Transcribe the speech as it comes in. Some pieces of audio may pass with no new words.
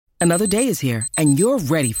Another day is here, and you're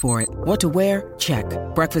ready for it. What to wear? Check.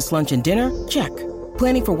 Breakfast, lunch, and dinner? Check.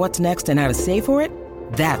 Planning for what's next and how to save for it?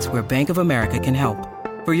 That's where Bank of America can help.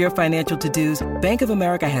 For your financial to-dos, Bank of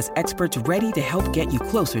America has experts ready to help get you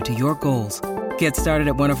closer to your goals. Get started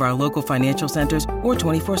at one of our local financial centers or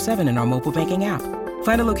 24/7 in our mobile banking app.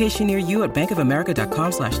 Find a location near you at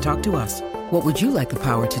bankofamerica.com/talktous. What would you like the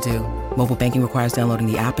power to do? Mobile banking requires downloading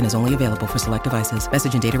the app and is only available for select devices.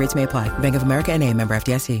 Message and data rates may apply. Bank of America N.A., member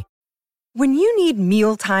FDIC. When you need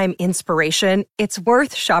mealtime inspiration, it's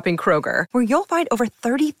worth shopping Kroger, where you'll find over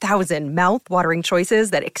 30,000 mouth-watering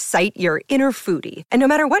choices that excite your inner foodie. And no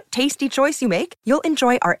matter what tasty choice you make, you'll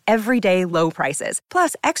enjoy our everyday low prices,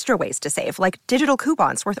 plus extra ways to save, like digital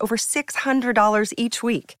coupons worth over $600 each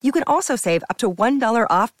week. You can also save up to $1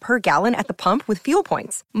 off per gallon at the pump with fuel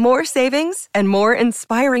points. More savings and more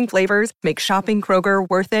inspiring flavors make shopping Kroger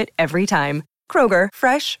worth it every time. Kroger,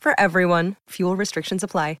 fresh for everyone. Fuel restrictions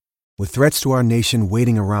apply. With threats to our nation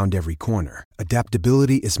waiting around every corner,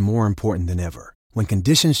 adaptability is more important than ever. When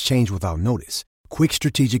conditions change without notice, quick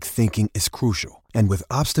strategic thinking is crucial. And with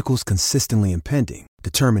obstacles consistently impending,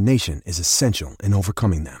 determination is essential in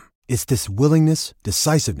overcoming them. It's this willingness,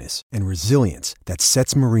 decisiveness, and resilience that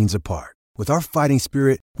sets Marines apart. With our fighting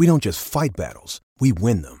spirit, we don't just fight battles, we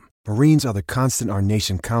win them. Marines are the constant our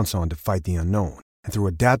nation counts on to fight the unknown. And through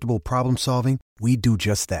adaptable problem solving, we do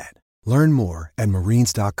just that. Learn more at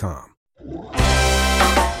marines.com.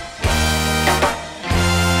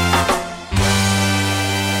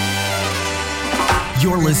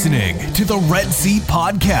 You're listening to the Red Seat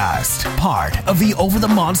Podcast, part of the Over the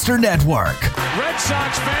Monster Network. Red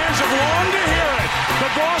Sox fans have longed to hear it. The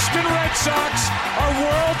Boston Red Sox are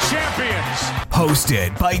world champions.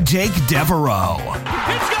 Hosted by Jake Devereaux.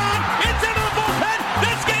 It's gone. It's into the bullpen.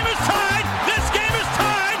 This game is tied. This game is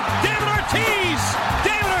tied. David Ortiz.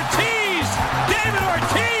 David Ortiz. David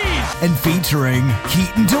Ortiz. And featuring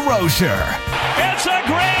Keaton DeRocher. It's a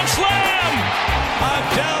grand slam. I'm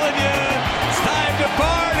telling you, it's time to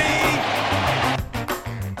party.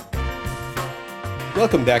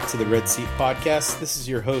 Welcome back to the Red Seat Podcast. This is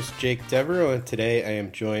your host, Jake Devereaux, and today I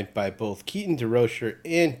am joined by both Keaton DeRocher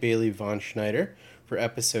and Bailey Von Schneider for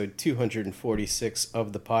episode 246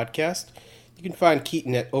 of the podcast. You can find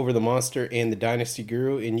Keaton at Over the Monster and the Dynasty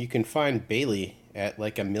Guru, and you can find Bailey at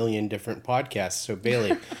like a million different podcasts. So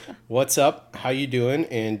Bailey, what's up? How you doing?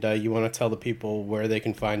 And you want to tell the people where they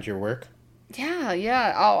can find your work?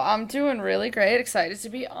 Yeah. Oh, I'm doing really great. Excited to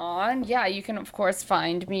be on. Yeah, you can, of course,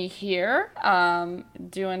 find me here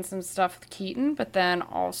doing some stuff with Keaton, but then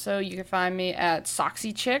also you can find me at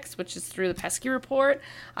Soxy Chicks, which is through the Pesky Report.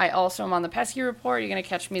 I also am on the Pesky Report. You're going to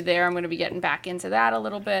catch me there. I'm going to be getting back into that a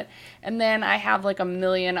little bit. And then I have like a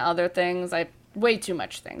million other things. Way too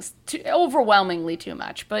much things. Overwhelmingly too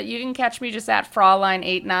much. But you can catch me just at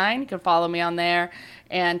Fraulein89. You can follow me on there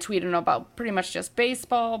and tweeting about pretty much just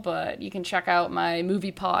baseball, but you can check out my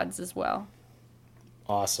movie pods as well.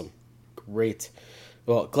 Awesome. Great.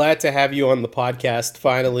 Well, glad to have you on the podcast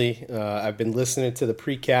finally. I've been listening to the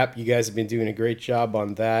pre-cap. You guys have been doing a great job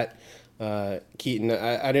on that. Keaton,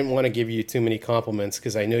 I didn't want to give you too many compliments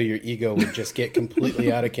because I know your ego would just get completely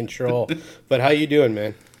out of control. But how you doing,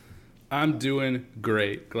 man? I'm doing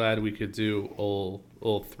great. Glad we could do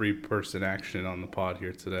old three-person action on the pod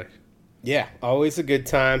here today. Yeah, always a good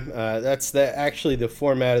time. That's actually the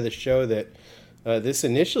format of the show that this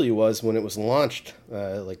initially was when it was launched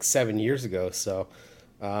like 7 years ago. So,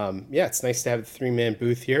 yeah, it's nice to have the three-man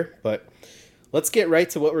booth here. But let's get right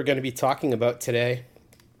to what we're going to be talking about today.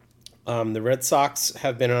 The Red Sox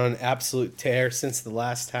have been on an absolute tear since the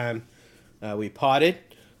last time we potted.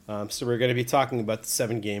 So we're going to be talking about the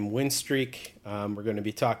 7-game win streak. We're going to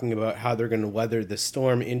be talking about how they're going to weather the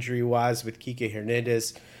storm injury-wise with Kike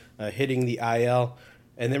Hernandez hitting the IL.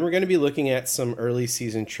 And then we're going to be looking at some early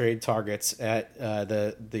season trade targets at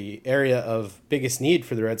the area of biggest need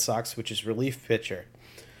for the Red Sox, which is relief pitcher.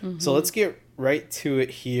 Mm-hmm. So let's get right to it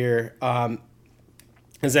here.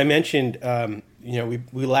 As I mentioned,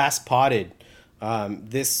 we last potted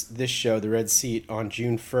this show, the Red Seat, on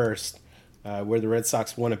June 1st. Where the Red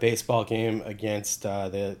Sox won a baseball game against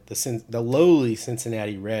the lowly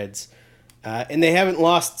Cincinnati Reds, and they haven't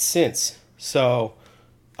lost since. So,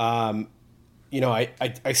 I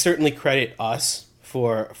certainly credit us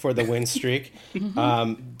for the win streak.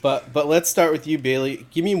 But let's start with you, Bailey.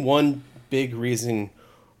 Give me one big reason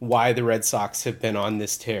why the Red Sox have been on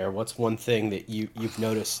this tear. What's one thing that you've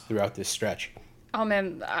noticed throughout this stretch? Oh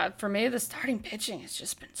man, for me, the starting pitching has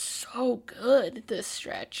just been so good this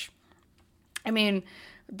stretch. I mean,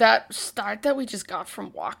 that start that we just got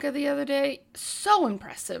from Waka the other day, so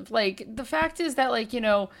impressive. Like, the fact is that,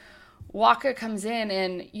 Waka comes in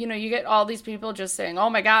and, you know, you get all these people just saying, oh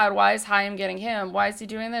my God, why is Chaim getting him? Why is he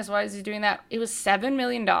doing this? Why is he doing that? It was $7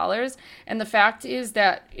 million. And the fact is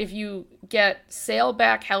that if you get Sale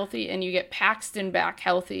back healthy and you get Paxton back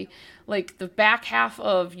healthy, like the back half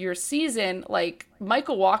of your season, like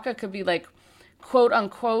Michael Waka could be like, quote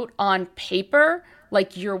unquote, on paper,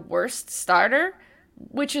 like your worst starter,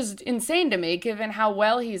 which is insane to me given how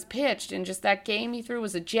well he's pitched. And just that game he threw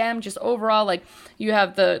was a gem. Just overall, like you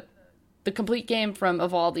have the complete game from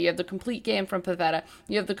Evaldi, you have the complete game from Pivetta,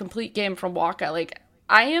 you have the complete game from Waka. Like,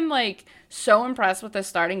 I am, like, so impressed with the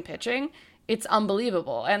starting pitching. It's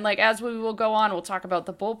unbelievable. And, like, as we will go on, we'll talk about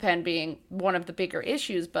the bullpen being one of the bigger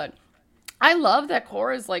issues, but I love that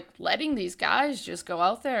Cora is, like, letting these guys just go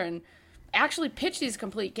out there and actually pitch these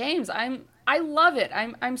complete games. I love it.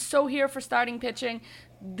 I'm so here for starting pitching,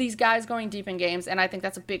 these guys going deep in games, and I think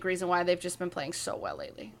that's a big reason why they've just been playing so well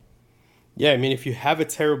lately. Yeah, I mean, if you have a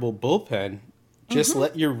terrible bullpen, just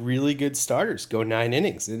let your really good starters go 9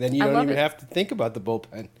 innings, and then you don't even have to think about the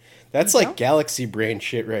bullpen. That's like galaxy brain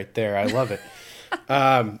shit right there. I love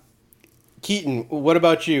it. Keaton, what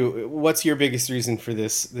about you? What's your biggest reason for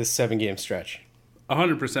this 7-game stretch?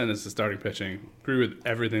 100% is the starting pitching. Agree with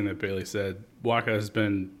everything that Bailey said. Waka has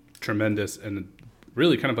been tremendous and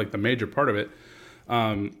really kind of like the major part of it.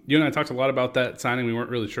 You and I talked a lot about that signing. We weren't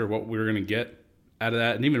really sure what we were going to get out of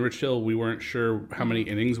that, and even Rich Hill, we weren't sure how many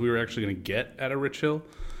innings we were actually going to get out of Rich Hill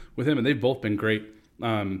with him, and they've both been great. You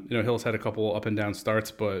know, Hill's had a couple up and down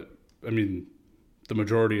starts, but I mean, the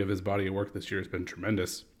majority of his body of work this year has been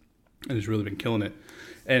tremendous, and he's really been killing it.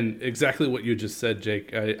 And exactly what you just said,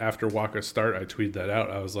 Jake. After Waka's start, I tweeted that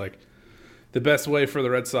out. I was like, the best way for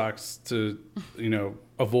the Red Sox to, you know,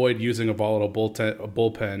 avoid using a volatile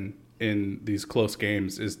bullpen in these close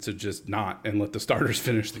games is to just not and let the starters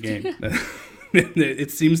finish the game.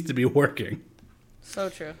 It seems to be working. So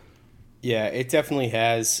true. Yeah, it definitely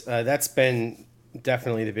has. That's been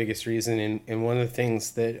definitely the biggest reason. And one of the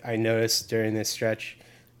things that I noticed during this stretch,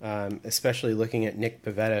 especially looking at Nick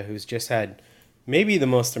Pivetta, who's just had maybe the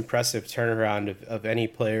most impressive turnaround of any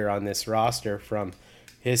player on this roster from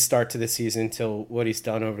his start to the season till what he's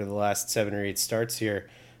done over the last 7 or 8 starts here.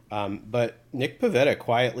 But Nick Pivetta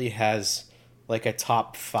quietly has like a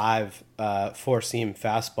top 5 four-seam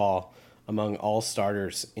fastball among all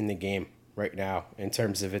starters in the game right now in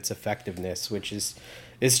terms of its effectiveness, which is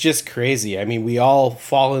just crazy. I mean, we all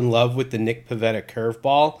fall in love with the Nick Pivetta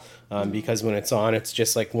curveball because when it's on, it's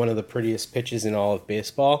just like one of the prettiest pitches in all of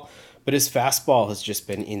baseball. But his fastball has just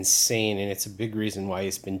been insane, and it's a big reason why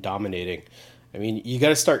he's been dominating. I mean, you got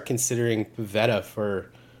to start considering Pivetta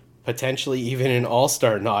for potentially even an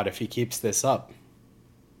all-star nod if he keeps this up.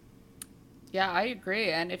 Yeah, I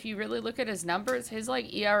agree. And if you really look at his numbers, his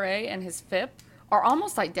like ERA and his FIP are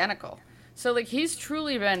almost identical. So like he's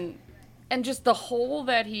truly been, and just the hole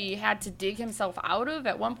that he had to dig himself out of.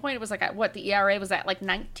 At one point, it was like the ERA was at like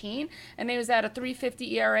 19, and he was at a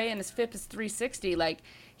 3.50 ERA, and his FIP is 3.60. Like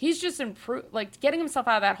he's just improved. Like getting himself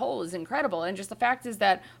out of that hole is incredible. And just the fact is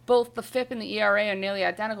that both the FIP and the ERA are nearly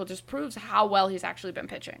identical. Just proves how well he's actually been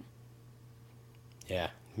pitching. Yeah.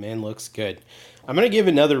 Man looks good. I'm going to give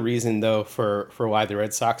another reason, though, for why the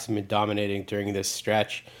Red Sox have been dominating during this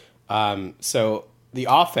stretch. So the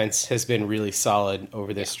offense has been really solid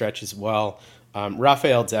over this stretch as well.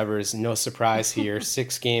 Rafael Devers, no surprise here,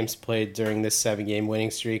 6 games played during this 7-game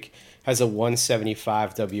winning streak, has a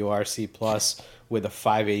 175 WRC plus with a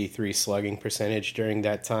 583 slugging percentage during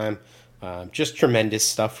that time. Just tremendous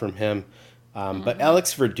stuff from him. But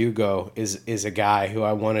Alex Verdugo is a guy who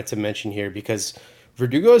I wanted to mention here because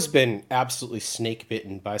Verdugo's been absolutely snake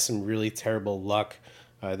bitten by some really terrible luck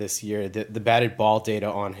this year. The batted ball data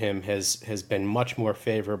on him has been much more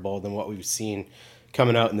favorable than what we've seen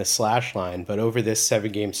coming out in the slash line. But over this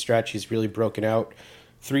 7-game stretch, he's really broken out.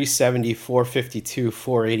 370, 452,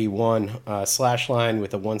 481 slash line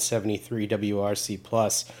with a 173 WRC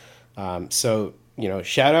plus. So, you know,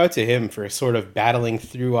 shout out to him for sort of battling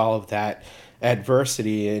through all of that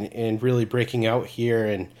adversity and really breaking out here.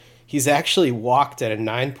 And he's actually walked at a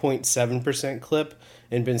 9.7% clip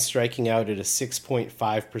and been striking out at a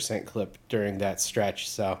 6.5% clip during that stretch.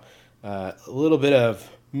 So a little bit of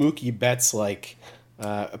Mookie Betts-like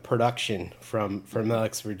production from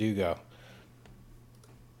Alex Verdugo.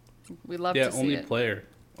 We love to see it.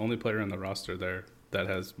 Only player on the roster there that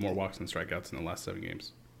has more walks and strikeouts in the last 7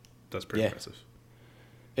 games. That's pretty impressive.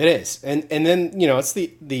 It is. And then, you know, it's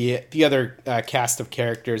the other cast of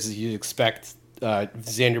characters as you'd expect.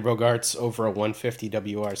 Xander Bogaerts over a 150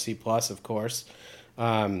 WRC plus, of course.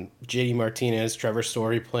 JD Martinez, Trevor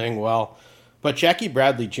Story playing well. But Jackie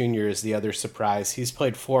Bradley Jr. is the other surprise. He's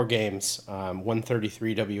played 4 games,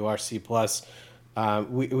 133 WRC plus.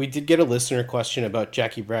 We did get a listener question about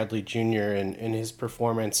Jackie Bradley Jr. and his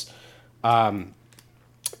performance. Are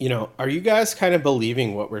you guys kind of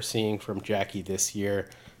believing what we're seeing from Jackie this year,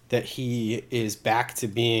 that he is back to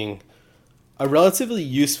being a relatively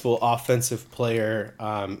useful offensive player,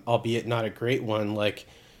 albeit not a great one? Like,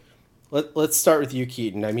 let's start with you,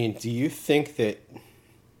 Keaton. I mean, do you think that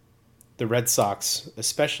the Red Sox,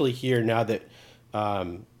 especially here now that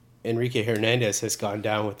Enrique Hernandez has gone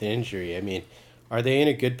down with an injury, I mean, are they in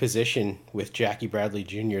a good position with Jackie Bradley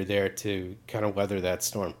Jr. there to kind of weather that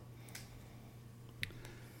storm?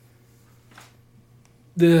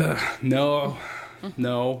 No.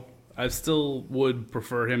 I still would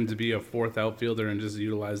prefer him to be a 4th outfielder and just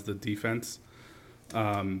utilize the defense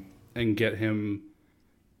and get him,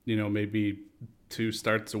 maybe 2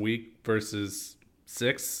 starts a week versus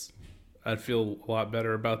 6. I'd feel a lot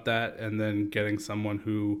better about that. And then getting someone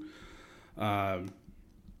who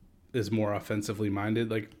is more offensively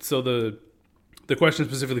minded. So the question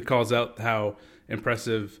specifically calls out how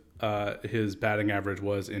impressive his batting average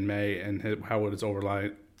was in May and how his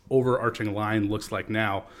overarching line looks like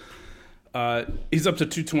now. He's up to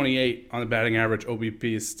 228 on the batting average.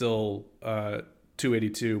 OBP is still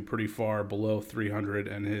 282, pretty far below 300,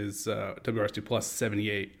 and his WRC plus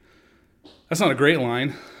 78. That's not a great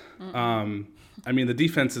line. The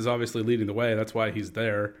defense is obviously leading the way. That's why he's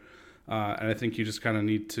there. And I think you just kind of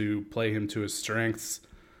need to play him to his strengths.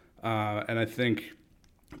 And I think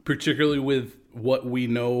particularly with what we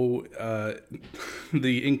know,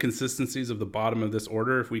 the inconsistencies of the bottom of this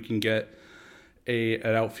order, if we can get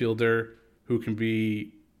an outfielder who can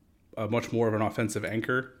be much more of an offensive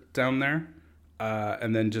anchor down there,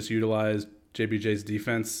 and then just utilize JBJ's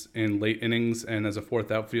defense in late innings and as a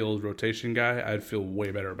 4th outfield rotation guy, I'd feel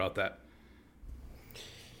way better about that.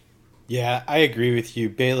 Yeah, I agree with you,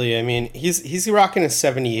 Bailey. I mean, he's rocking a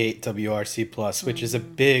 78 WRC plus, which is a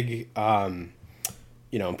big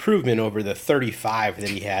improvement over the 35 that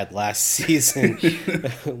he had last season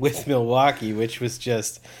with Milwaukee, which was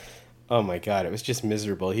just, oh my God, it was just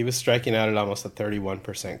miserable. He was striking out at almost a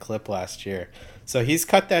 31% clip last year. So he's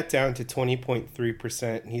cut that down to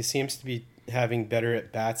 20.3%. He seems to be having better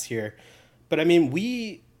at bats here. But I mean,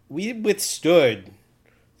 we withstood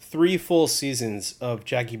 3 full seasons of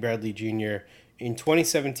Jackie Bradley Jr. in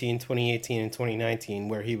 2017, 2018, and 2019,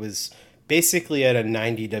 where he was basically at a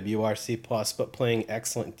 90 WRC plus, but playing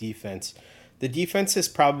excellent defense. The defense has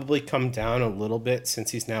probably come down a little bit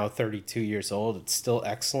since he's now 32 years old. It's still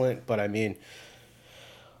excellent, but I mean,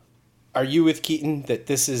 are you with Keaton that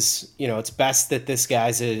this is, it's best that this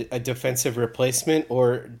guy's a defensive replacement,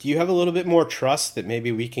 or do you have a little bit more trust that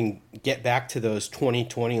maybe we can get back to those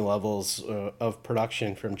 2020 levels of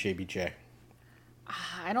production from JBJ?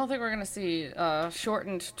 I don't think we're going to see a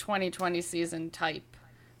shortened 2020 season type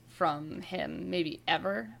from him, maybe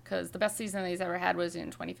ever, because the best season that he's ever had was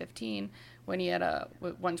in 2015 when he had a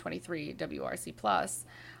 123 WRC plus.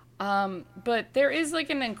 But there is like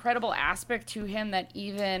an incredible aspect to him that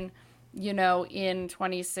even, in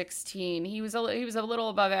 2016, he was a little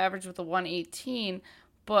above average with a 118,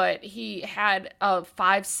 but he had a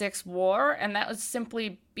 5.6 WAR, and that was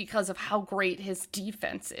simply because of how great his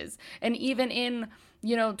defense is. And even in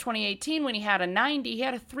 2018, when he had a 90, he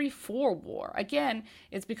had a 3.4 WAR. Again,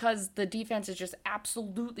 it's because the defense is just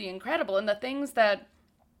absolutely incredible. And the things that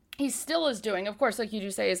he still is doing, of course, like you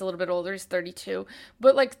do say, he's a little bit older, he's 32,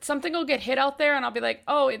 but like something will get hit out there and I'll be like,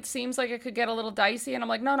 oh, it seems like it could get a little dicey. And I'm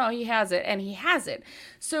like, no, he has it. And he has it.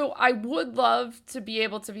 So I would love to be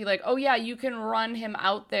able to be like, oh yeah, you can run him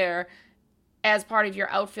out there as part of your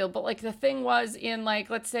outfield. But like the thing was in like,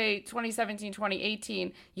 let's say 2017,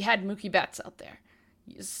 2018, you had Mookie Betts out there.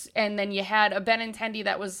 And then you had a Benintendi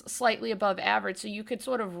that was slightly above average. So you could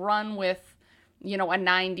sort of run with, a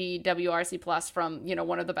 90 WRC plus from,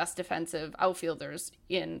 one of the best defensive outfielders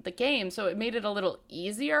in the game. So it made it a little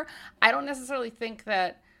easier. I don't necessarily think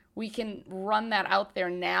that we can run that out there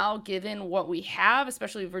now, given what we have,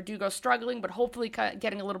 especially Verdugo struggling, but hopefully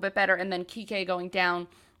getting a little bit better. And then Kike going down,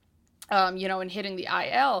 and hitting the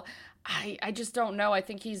IL. I just don't know. I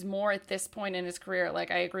think he's more at this point in his career. Like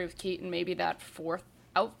I agree with Keaton, maybe that 4th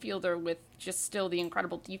outfielder with just still the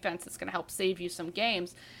incredible defense that's going to help save you some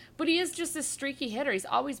games. But he is just a streaky hitter. He's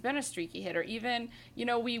always been a streaky hitter. Even,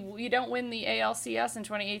 we don't win the ALCS in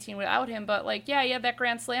 2018 without him, but like, yeah, he had that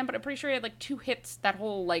grand slam, but I'm pretty sure he had like 2 hits that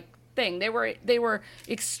whole like thing. They were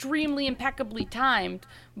extremely impeccably timed,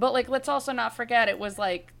 but like, let's also not forget it was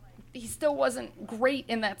like, he still wasn't great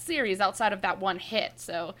in that series outside of that 1 hit.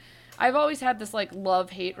 So I've always had this like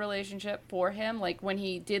love-hate relationship for him. Like when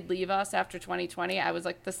he did leave us after 2020, I was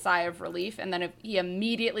like the sigh of relief. And then if he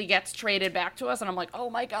immediately gets traded back to us and I'm like, oh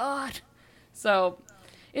my God. So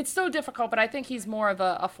it's so difficult, but I think he's more of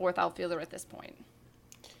a fourth outfielder at this point.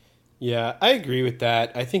 Yeah, I agree with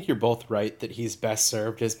that. I think you're both right that he's best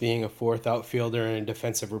served as being a fourth outfielder and a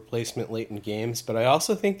defensive replacement late in games. But I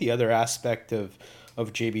also think the other aspect of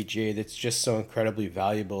JBJ that's just so incredibly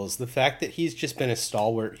valuable is the fact that he's just been a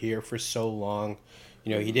stalwart here for so long.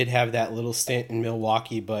 You know, he did have that little stint in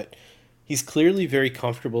Milwaukee, but he's clearly very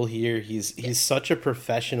comfortable here. He's such a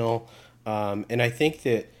professional, and I think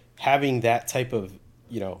that having that type of,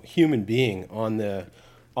 you know, human being on the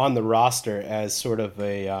roster as sort of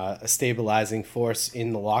a stabilizing force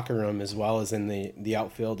in the locker room as well as in the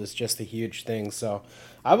outfield is just a huge thing. So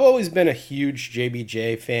I've always been a huge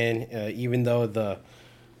JBJ fan, even though the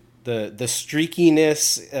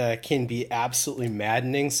streakiness can be absolutely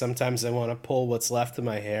maddening. Sometimes I want to pull what's left of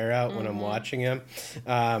my hair out when I'm watching him.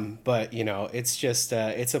 But, you know, it's just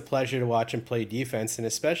it's a pleasure to watch him play defense, and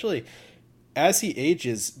especially as he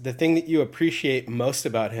ages, the thing that you appreciate most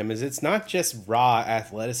about him is it's not just raw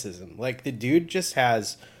athleticism. Like, the dude just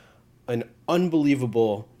has an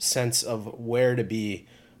unbelievable sense of where to be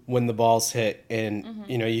when the ball's hit. And,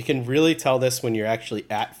 you know, you can really tell this when you're actually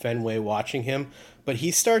at Fenway watching him. But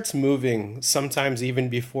he starts moving sometimes even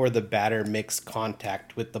before the batter makes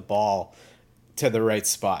contact with the ball to the right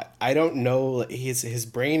spot. I don't know. His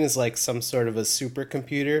brain is like some sort of a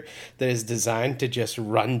supercomputer that is designed to just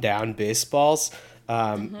run down baseballs.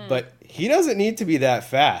 But he doesn't need to be that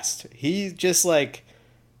fast. He just like,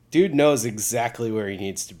 dude knows exactly where he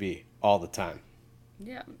needs to be all the time.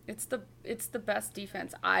 Yeah, it's the best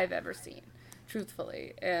defense I've ever seen,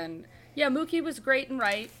 truthfully. And yeah, Mookie was great and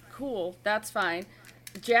right. Cool, that's fine.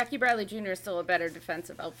 Jackie Bradley Jr. is still a better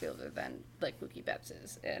defensive outfielder than like Mookie Betts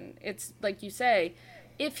is, and it's like you say,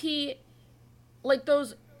 if he like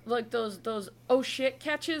those oh shit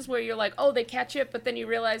catches where you're like, oh, they catch it, but then you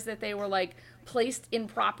realize that they were like placed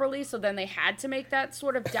improperly, so then they had to make that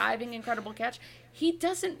sort of diving incredible catch. He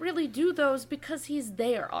doesn't really do those because he's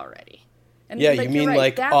there already. And yeah, like, you mean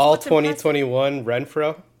right, like all 2021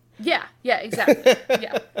 Renfroe? Yeah, exactly.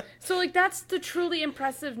 Yeah. So, like, that's the truly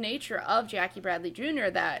impressive nature of Jackie Bradley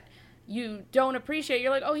Jr. that you don't appreciate.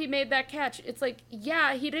 You're like, oh, he made that catch. It's like,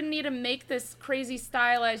 yeah, he didn't need to make this crazy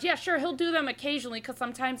stylized. Yeah, sure, he'll do them occasionally because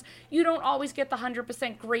sometimes you don't always get the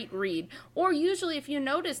 100% great read. Or usually, if you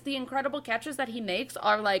notice, the incredible catches that he makes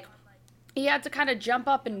are like, he had to kind of jump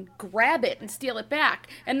up and grab it and steal it back.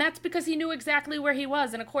 And that's because he knew exactly where he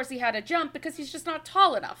was. And, of course, he had to jump because he's just not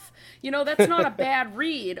tall enough. You know, that's not a bad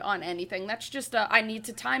read on anything. That's just I need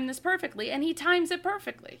to time this perfectly. And he times it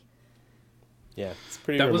perfectly. Yeah, it's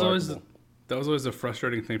pretty remarkable. That was always a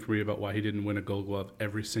frustrating thing for me about why he didn't win a Gold Glove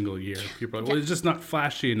every single year. People are like, well, he's just not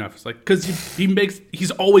flashy enough. It's like, because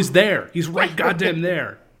he's always there. He's right goddamn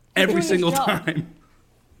there every single time.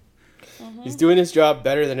 He's doing his job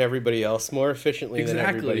better than everybody else, more efficiently than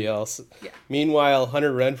everybody else. Yeah. Meanwhile,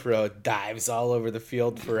 Hunter Renfroe dives all over the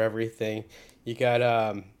field for everything. You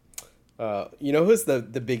got, you know who's the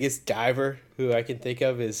biggest diver who I can think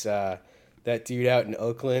of is that dude out in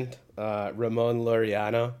Oakland, Ramon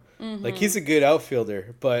Laureano. Like, he's a good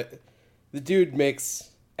outfielder, but the dude makes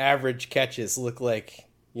average catches look like,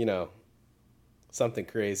 you know, something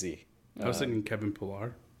crazy. I was thinking Kevin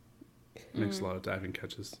Pillar makes a lot of diving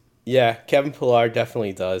catches. Yeah, Kevin Pillar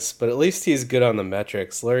definitely does, but at least he's good on the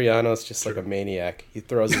metrics. Laureano's just like a maniac. He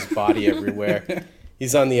throws his body everywhere.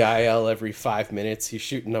 He's on the IL every 5 minutes. He's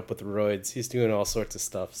shooting up with roids. He's doing all sorts of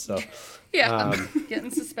stuff. So yeah,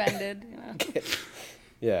 getting suspended. You know.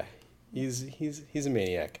 Yeah, he's a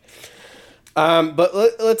maniac. But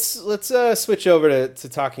let's switch over to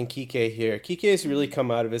talking Kike here. Kike's really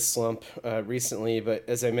come out of his slump recently, but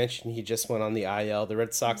as I mentioned, he just went on the IL. The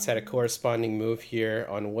Red Sox had a corresponding move here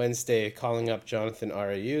on Wednesday, calling up Jonathan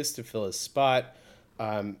Arias to fill his spot.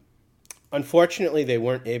 Unfortunately, they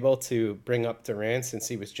weren't able to bring up Duran since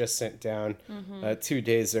he was just sent down 2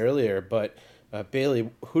 days earlier. But Bailey,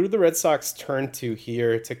 who do the Red Sox turn to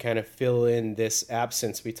here to kind of fill in this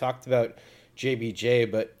absence? We talked about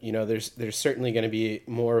JBJ, but you know, there's certainly going to be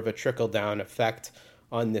more of a trickle down effect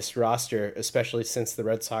on this roster, especially since the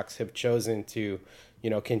Red Sox have chosen to, you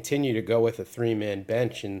know, continue to go with a 3-man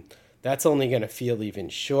bench, and that's only going to feel even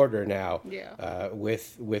shorter now. Yeah.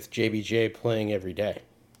 With JBJ playing every day.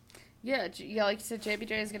 Yeah, like you said,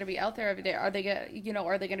 JBJ is going to be out there every day. Are they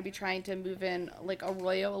going to be trying to move in like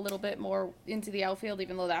Arroyo a little bit more into the outfield,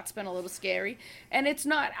 even though that's been a little scary? And it's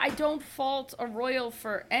not. I don't fault Arroyo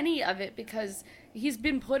for any of it because he's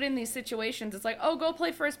been put in these situations. It's like, oh, go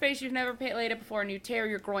play first base. You've never played it before, and you tear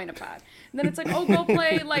your groin apart. And then it's like, oh, go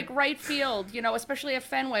play like right field, especially at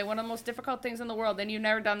Fenway, one of the most difficult things in the world, and you've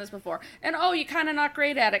never done this before. And oh, you're kind of not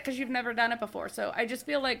great at it because you've never done it before. So I just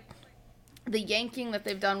feel like the yanking that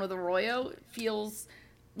they've done with Arroyo feels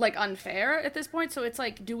like unfair at this point. So it's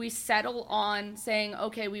like, do we settle on saying,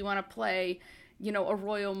 okay, we want to play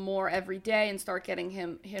Arroyo more every day and start getting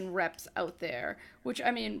him reps out there, which, I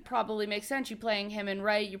mean, probably makes sense. You're playing him in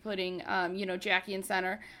right, you're putting, Jackie in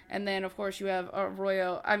center, and then, of course, you have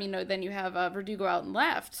Arroyo, then you have Verdugo out in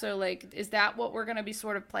left. So, like, is that what we're going to be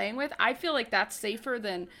sort of playing with? I feel like that's safer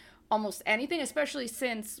than almost anything, especially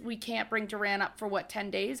since we can't bring Duran up for 10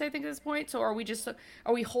 days, I think, at this point. So are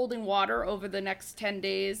we holding water over the next 10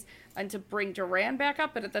 days and to bring Duran back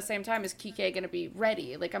up? But at the same time, is Kike going to be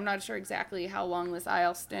ready? Like, I'm not sure exactly how long this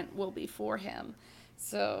IL stint will be for him.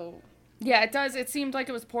 So yeah, it seemed like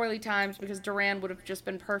it was poorly timed because Duran would have just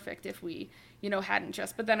been perfect if we, hadn't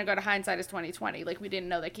just, but then I go to hindsight is 2020. Like, we didn't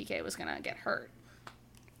know that Kike was going to get hurt.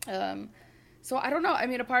 So I don't know. I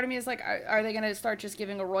mean, a part of me is like, are they going to start just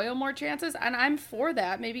giving Arroyo more chances? And I'm for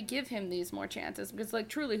that. Maybe give him these more chances because, like,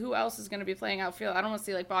 truly, who else is going to be playing outfield? I don't want to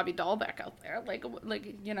see like Bobby Dahlbeck out there. Like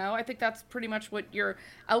I think that's pretty much what your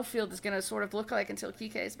outfield is going to sort of look like until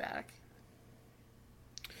Kike's back.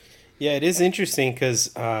 Yeah, it is interesting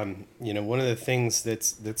because one of the things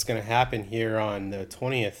that's going to happen here on the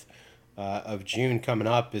 20th of June coming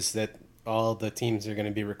up is that all the teams are going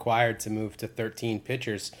to be required to move to 13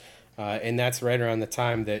 pitchers. And that's right around the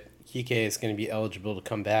time that Kike is going to be eligible to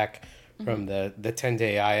come back from the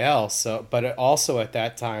 10-day IL. So, but also at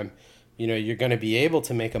that time, you're going to be able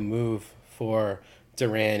to make a move for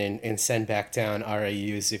Duran and send back down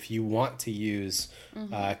RAUs if you want to use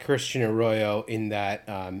Christian Arroyo in that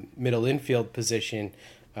middle infield position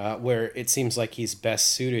where it seems like he's best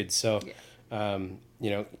suited. So,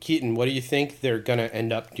 Keaton, what do you think they're going to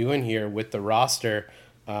end up doing here with the roster?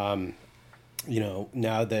 Now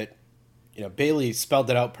that Bailey spelled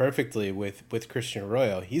it out perfectly with Christian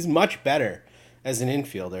Arroyo. He's much better as an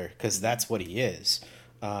infielder because that's what he is.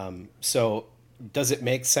 So does it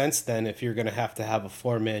make sense then if you're going to have a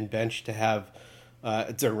four-man bench to have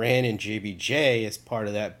Duran and JBJ as part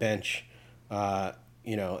of that bench,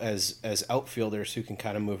 as outfielders who can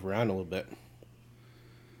kind of move around a little bit?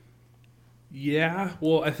 Yeah,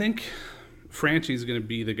 well, I think Franchy's going to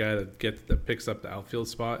be the guy that picks up the outfield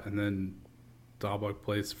spot, and then Dahlbeck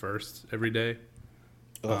plays first every day.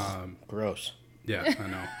 Ugh, gross. Yeah, I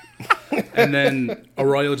know. And then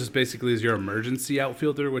Arroyo just basically is your emergency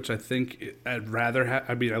outfielder, which I think I'd rather have.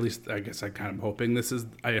 I mean, at least I guess I'm kind of hoping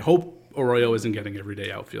I hope Arroyo isn't getting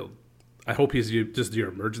everyday outfield. I hope he's just your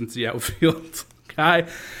emergency outfield guy.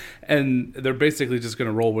 And they're basically just going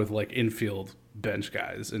to roll with like infield bench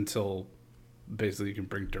guys until basically you can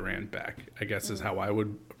bring Duran back, I guess is how I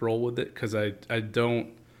would roll with it. Because I don't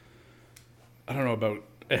know about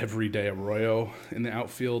everyday Arroyo in the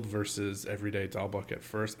outfield versus everyday Dahlbeck at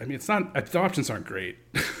first. I mean, it's not, the options aren't great,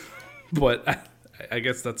 but I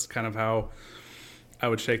guess that's kind of how I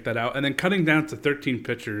would shake that out. And then cutting down to 13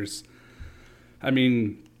 pitchers, I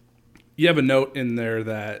mean, you have a note in there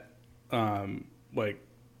that,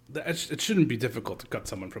 it shouldn't be difficult to cut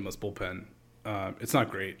someone from this bullpen. It's not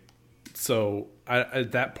great. So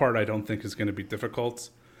that part I don't think is going to be difficult.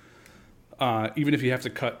 Even if you have to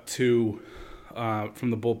cut two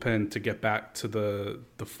from the bullpen to get back to the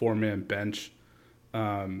four-man bench,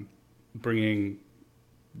 bringing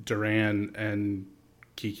Duran and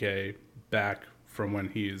Kike back from when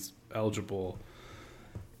he's eligible,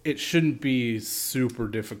 it shouldn't be super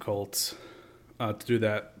difficult to do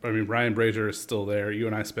that. I mean, Ryan Brazier is still there. You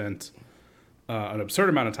and I spent an absurd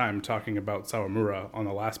amount of time talking about Sawamura on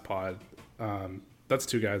the last pod. That's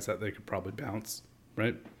two guys that they could probably bounce,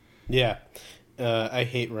 right? Yeah. I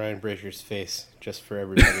hate Ryan Brazier's face, just for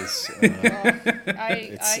everybody's...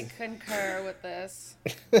 I concur with this.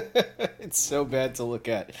 It's so bad to look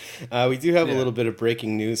at. We do have a little bit of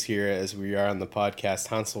breaking news here as we are on the podcast.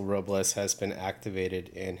 Hansel Robles has been activated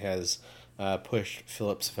and has pushed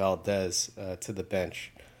Phillips Valdez to the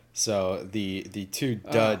bench. So the two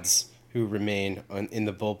duds who remain in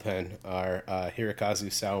the bullpen are Hirokazu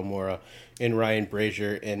Sawamura and Ryan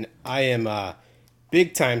Brazier. And I am...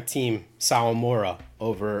 big time team Sawamura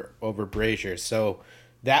over Brazier. So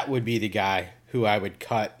that would be the guy who I would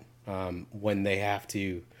cut when they have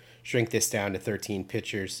to shrink this down to 13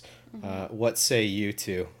 pitchers. What say you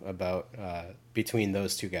two about between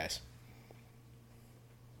those two guys?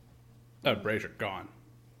 Brazier gone.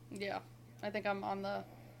 Yeah, I think I'm on the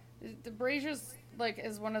The Brazier's like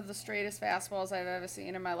is one of the straightest fastballs I've ever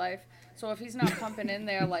seen in my life. So if he's not pumping in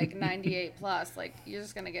there like 98 plus, like you're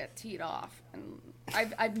just gonna get teed off. And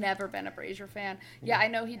I've never been a Brazier fan. Yeah, I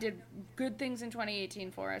know he did good things in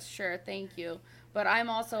 2018 for us. Sure, thank you. But I'm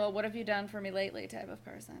also a "what have you done for me lately" type of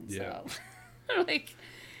person. Yeah. So like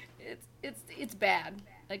it's bad.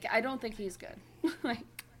 Like I don't think he's good. Like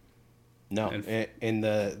No, and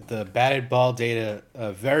the batted ball data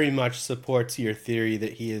very much supports your theory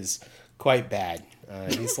that he is quite bad.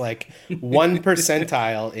 He's like 1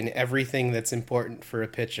 percentile in everything that's important for a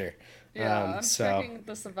pitcher. Yeah, I'm checking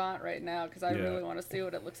the Savant right now because I really want to see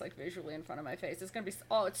what it looks like visually in front of my face. It's gonna be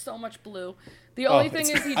it's so much blue. The only thing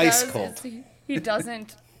is he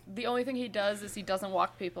doesn't. The only thing he does is he doesn't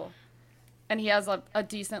walk people, and he has a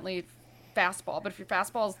decently fastball. But if your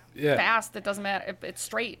fastball's fast, it doesn't matter. If it's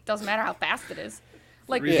straight, it doesn't matter how fast it is.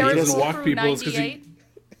 Like Garrett doesn't Cole walk threw people is 98.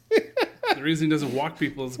 The reason he doesn't walk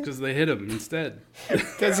people is because they hit him instead.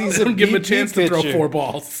 Because he's They don't give him a BP chance to throw pitcher. 4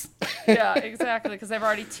 balls. Yeah, exactly, because they've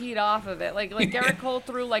already teed off of it. Like Garrett Cole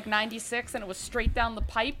threw like 96, and it was straight down the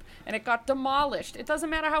pipe, and it got demolished. It doesn't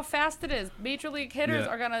matter how fast it is. Major league hitters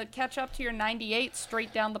are gonna catch up to your 98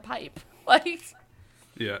 straight down the pipe. Like,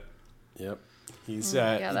 Yeah. Yep. He's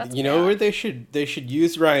that's you know bad. where they should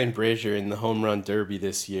use Ryan Brazier in the home run derby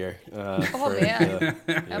this year. man,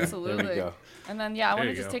 absolutely. There we go. And then I want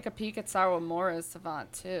you to just go. take a peek at Sawamura's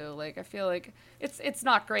Savant too. Like I feel like it's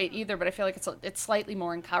not great either, but I feel like it's slightly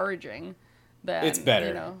more encouraging than It's better.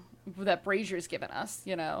 you know, that Brazier's given us.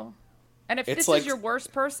 You know, and if It's this like- is your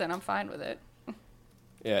worst person, I'm fine with it.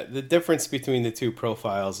 Yeah, the difference between the two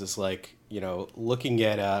profiles is like, looking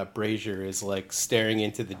at Brazier is like staring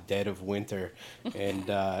into the dead of winter, and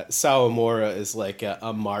Sawamura is like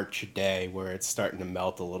a March day where it's starting to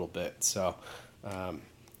melt a little bit. So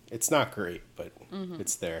it's not great, but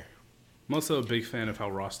it's there. I'm also a big fan of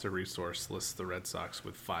how Roster Resource lists the Red Sox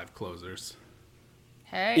with 5 closers.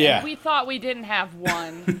 Hey, Yeah. and we thought we didn't have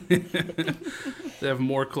one. They have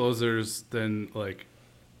more closers than like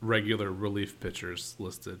regular relief pitchers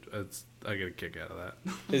listed. I get a kick out of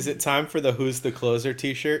that. Is it time for the "Who's the Closer"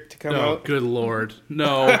 T-shirt to come Oh, out? good lord.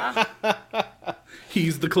 No.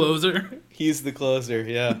 He's the closer. He's the closer,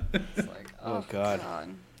 yeah. It's like, Oh, God.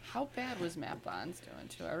 How bad was Matt Bonds doing,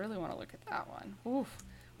 too? I really want to look at that one. Oof.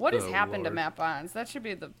 What has Oh, happened to Lord. Matt Bonds? That should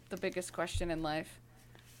be the biggest question in life.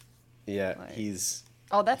 Yeah, Like- he's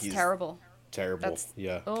Oh, that's He's- terrible. terrible.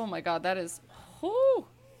 Yeah. Oh, my God. That is... Whoo.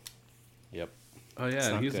 Yep. Oh yeah,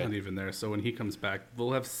 and not he's good. not even there. So when he comes back,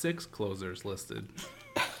 we'll have 6 closers listed.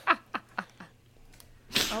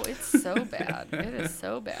 Oh, it's so bad. It is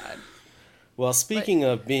so bad. Well, speaking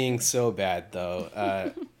of being so bad,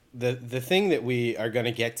 though, the thing that we are going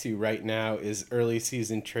to get to right now is early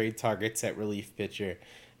season trade targets at relief pitcher.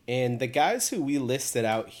 And the guys who we listed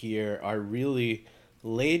out here are really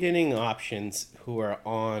late inning options who are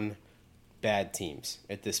on bad teams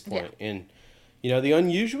at this point. Yeah. And, the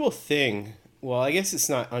unusual thing, well, I guess it's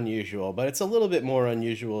not unusual, but it's a little bit more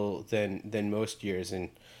unusual than most years. And,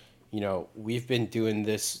 we've been doing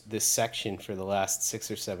this section for the last 6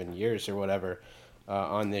 or 7 years or whatever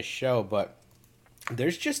on this show, but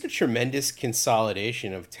there's just a tremendous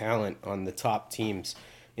consolidation of talent on the top teams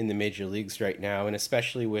in the major leagues right now, and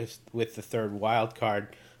especially with the third wild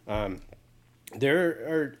card.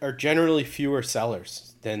 There are generally fewer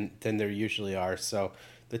sellers than there usually are. So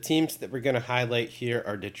the teams that we're going to highlight here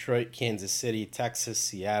are Detroit, Kansas City, Texas,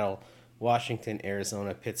 Seattle, Washington,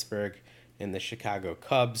 Arizona, Pittsburgh, and the Chicago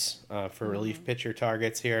Cubs for relief pitcher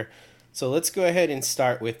targets here. So let's go ahead and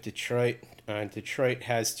start with Detroit. Detroit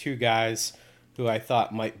has 2 guys who I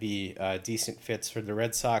thought might be decent fits for the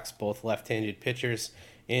Red Sox, both left-handed pitchers,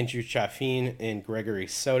 Andrew Chafin and Gregory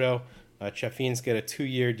Soto. Chafin's got a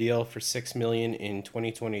 2-year deal for $6 million in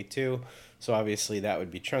 2022, so obviously that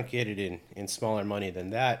would be truncated in smaller money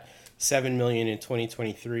than that. $7 million in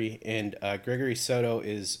 2023, and Gregory Soto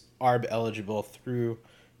is ARB eligible through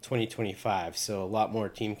 2025, so a lot more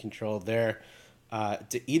team control there.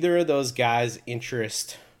 Do either of those guys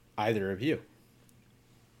interest either of you?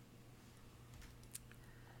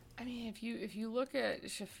 I mean, if you look at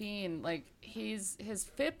Chafin, like his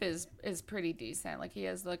FIP is pretty decent. Like he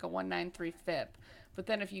has like a 193 FIP. But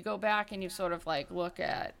then if you go back and you sort of like look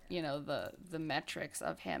at, the metrics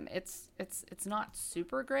of him, it's not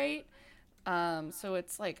super great. So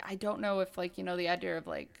it's like I don't know if like, the idea of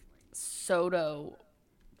like Soto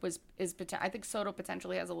I think Soto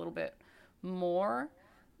potentially has a little bit more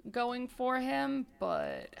going for him,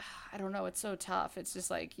 but I don't know, it's so tough. It's just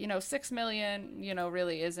like, $6 million,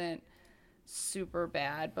 really isn't super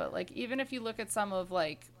bad, but like even if you look at some of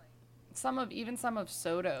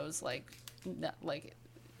Soto's like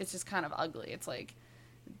it's just kind of ugly. It's like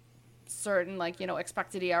certain, like, you know,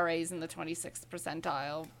 expected ERAs in the 26th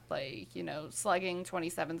percentile, like, you know, slugging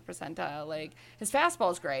 27th percentile. Like, his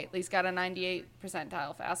fastball is great. He's got a 98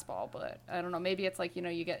 percentile fastball, but I don't know, maybe it's like, you know,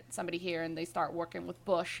 you get somebody here and they start working with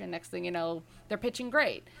Bush, and next thing you know, they're pitching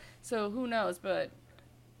great. So who knows? But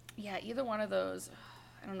yeah, either one of those,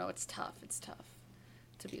 I don't know, it's tough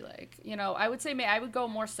to be like, you know, I would say I would go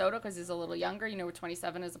more Soto because he's a little younger, you know, we're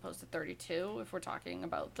 27 as opposed to 32 if we're talking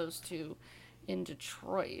about those two in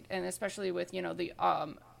Detroit. And especially with, you know, the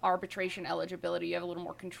arbitration eligibility, you have a little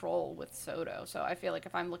more control with Soto. So I feel like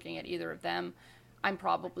if I'm looking at either of them, I'm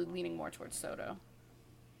probably leaning more towards Soto.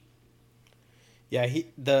 Yeah,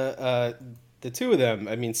 the two of them,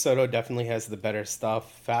 I mean, Soto definitely has the better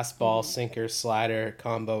stuff. Fastball, sinker, slider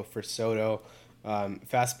combo for Soto.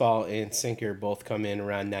 Fastball and sinker both come in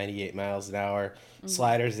around 98 miles an hour.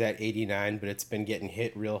 Slider's at 89, but it's been getting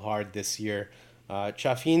hit real hard this year.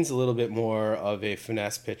 Chafin's a little bit more of a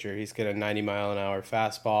finesse pitcher. He's got a 90-mile-an-hour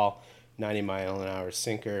fastball, 90-mile-an-hour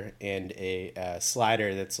sinker, and a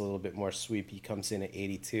slider that's a little bit more sweepy. He comes in at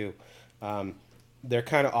 82. They're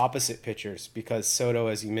kind of opposite pitchers because Soto,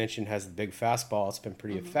 as you mentioned, has the big fastball. It's been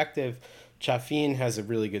pretty effective. Chafin has a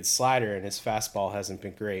really good slider, and his fastball hasn't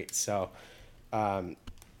been great. So, you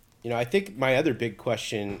know, I think my other big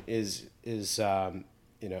question is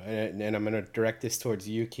you know, and I'm going to direct this towards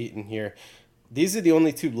you, Keaton, here. These are the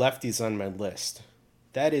only two lefties on my list.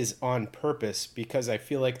 That is on purpose because I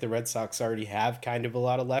feel like the Red Sox already have kind of a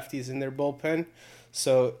lot of lefties in their bullpen.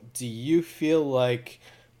 So do you feel like,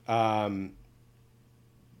 you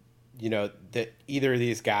know, that either of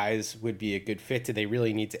these guys would be a good fit? Do they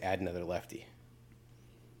really need to add another lefty?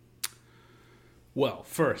 Well,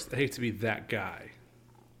 first, I hate to be that guy,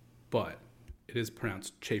 but it is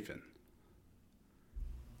pronounced Chafin.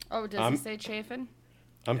 Oh, does it say Chafin?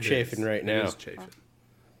 I'm chafing right now. It is Chafin.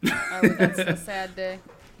 Oh, that's a sad day.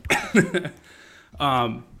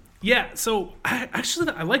 Yeah, so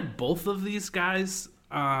I like both of these guys,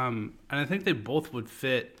 and I think they both would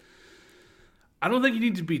fit. I don't think you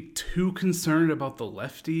need to be too concerned about the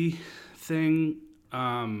lefty thing.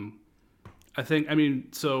 I mean,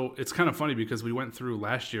 so it's kind of funny because we went through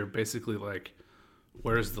last year basically like,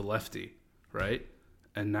 where's the lefty, right?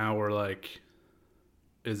 And now we're like,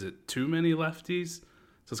 is it too many lefties?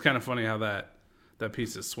 So it's kind of funny how that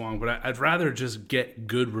piece is swung. But I'd rather just get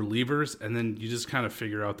good relievers, and then you just kind of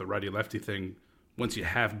figure out the righty-lefty thing once you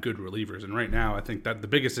have good relievers. And right now, I think that the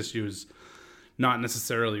biggest issue is not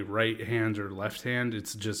necessarily right hand or left hand.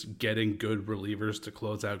 It's just getting good relievers to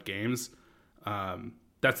close out games.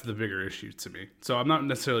 That's the bigger issue to me. So I'm not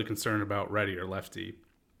necessarily concerned about righty or lefty.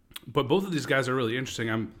 But both of these guys are really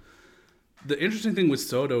interesting. The interesting thing with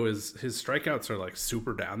Soto is his strikeouts are like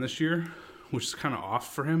super down this year, which is kind of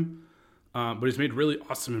off for him. But he's made really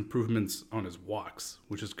awesome improvements on his walks,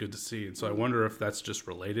 which is good to see. And so I wonder if that's just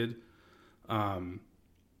related.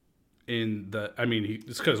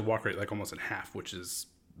 It's cut his walk rate like almost in half, which is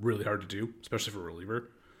really hard to do, especially for a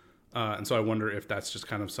reliever. And so I wonder if that's just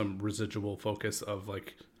kind of some residual focus of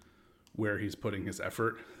like where he's putting his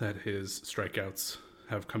effort, that his strikeouts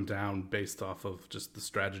have come down based off of just the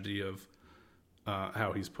strategy of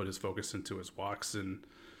how he's put his focus into his walks. And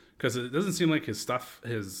because it doesn't seem like his stuff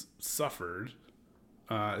has suffered.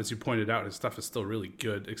 As you pointed out, his stuff is still really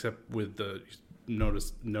good, except with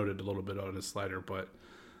noted a little bit on his slider. But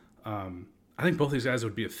I think both these guys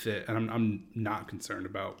would be a fit, and I'm not concerned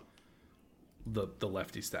about the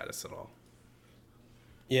lefty status at all.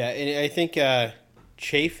 Yeah, and I think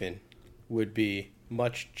Chafin would be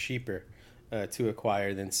much cheaper to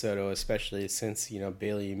acquire than Soto, especially since, you know,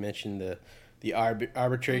 Bailey, you mentioned the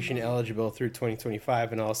arbitration eligible through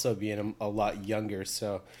 2025 and also being a lot younger.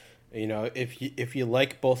 So, you know, if you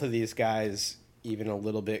like both of these guys even a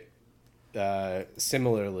little bit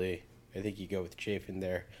similarly, I think you go with Chafin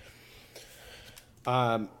there.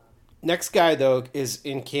 Next guy, though, is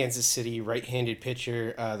in Kansas City, right-handed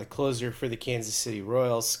pitcher, the closer for the Kansas City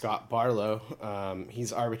Royals, Scott Barlow.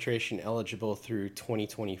 He's arbitration eligible through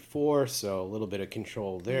 2024, so a little bit of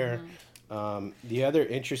control there. The other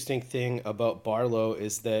interesting thing about Barlow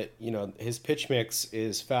is that, you know, his pitch mix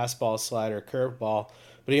is fastball, slider, curveball,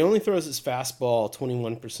 but he only throws his fastball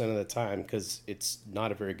 21% of the time because it's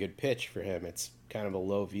not a very good pitch for him. It's kind of a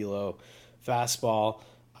low velo fastball.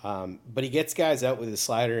 But he gets guys out with his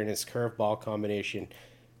slider and his curveball combination.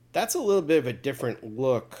 That's a little bit of a different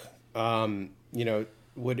look. You know,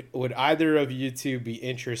 would either of you two be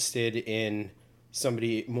interested in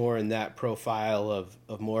somebody more in that profile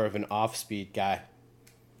of more of an off-speed guy?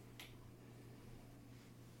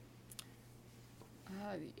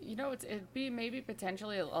 You know, it'd be maybe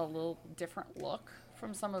potentially a little different look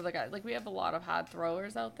from some of the guys. Like, we have a lot of hard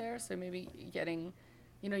throwers out there, so maybe getting,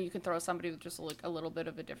 you can throw somebody with just like a little bit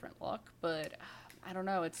of a different look. But I don't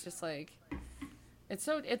know. It's just like, it's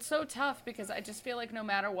so tough because I just feel like no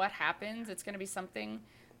matter what happens, it's going to be something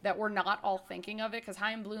that we're not all thinking of it, because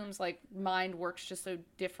Chaim Bloom's like mind works just so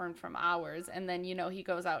different from ours. And then, he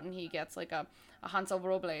goes out and he gets like a Hansel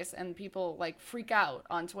Robles, and people like freak out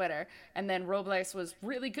on Twitter. And then Robles was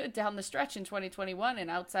really good down the stretch in 2021, and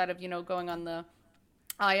outside of, going on the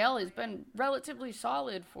IL, he's been relatively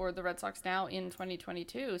solid for the Red Sox now in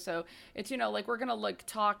 2022. So it's, like, we're going to like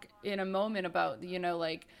talk in a moment about,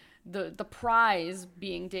 like the prize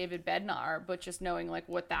being David Bednar, but just knowing like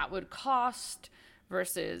what that would cost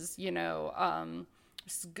versus,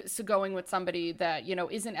 so going with somebody that,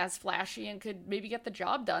 isn't as flashy and could maybe get the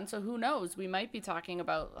job done. So who knows? We might be talking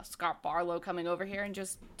about Scott Barlow coming over here and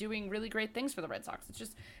just doing really great things for the Red Sox.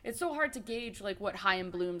 It's so hard to gauge like what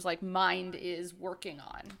Chaim Bloom's like mind is working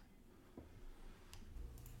on.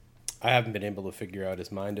 I haven't been able to figure out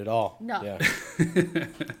his mind at all. No. Yeah.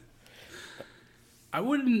 I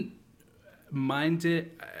wouldn't mind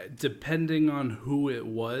it depending on who it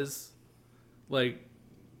was. Like,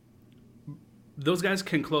 those guys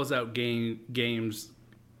can close out games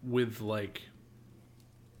with, like,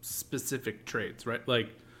 specific traits, right?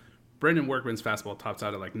 Like, Brendan Workman's fastball tops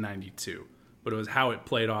out at, like, 92. But it was how it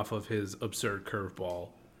played off of his absurd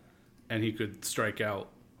curveball. And he could strike out,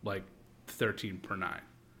 like, 13 per 9.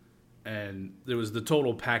 And the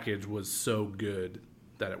total package was so good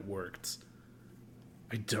that it worked.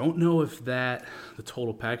 I don't know if the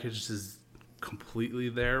total package is completely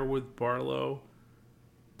there with Barlow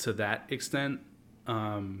to that extent.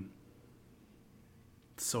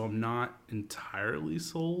 So I'm not entirely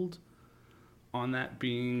sold on that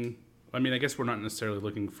being, I mean, I guess we're not necessarily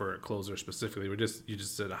looking for a closer specifically. You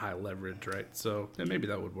just said a high leverage, right? So yeah, maybe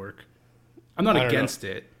that would work. I'm not against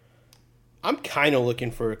it. I'm kind of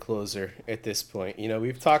looking for a closer at this point.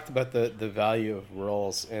 We've talked about the value of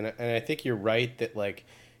roles, and I think you're right that, like,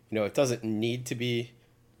 it doesn't need to be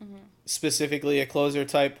specifically a closer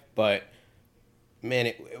type, but man,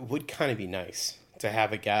 it would kind of be nice to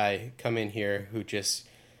have a guy come in here who just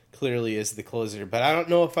clearly is the closer. But I don't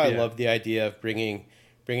know if I love the idea of bringing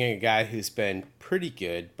a guy who's been pretty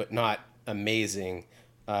good but not amazing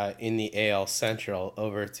in the AL Central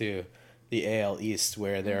over to the AL East,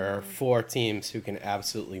 where there are 4 teams who can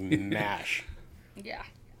absolutely mash.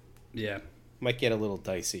 Yeah. Might get a little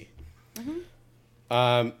dicey.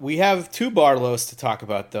 We have 2 Barlows to talk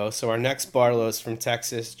about, though. So our next Barlow is from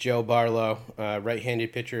Texas, Joe Barlow,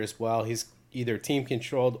 right-handed pitcher as well. He's either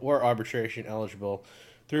team-controlled or arbitration eligible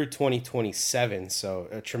through 2027. So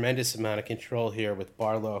a tremendous amount of control here with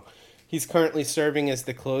Barlow. He's currently serving as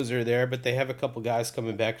the closer there, but they have a couple guys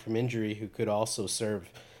coming back from injury who could also serve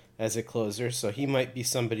as a closer. So he might be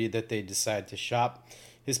somebody that they decide to shop.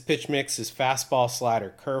 His pitch mix is fastball,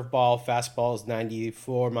 slider, curveball. Fastball is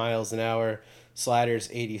 94 miles an hour. Slider's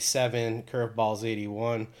 87, curveball's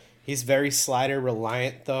 81. He's very slider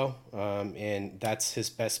reliant though, and that's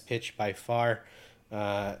his best pitch by far.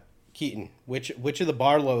 Keaton, which of the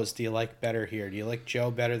Barlows do you like better here? Do you like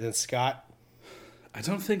Joe better than Scott? I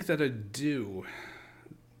don't think that I do,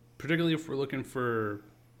 particularly if we're looking for,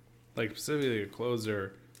 like, specifically a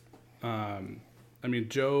closer. I mean,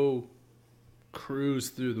 Joe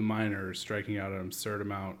cruised through the minors, striking out an absurd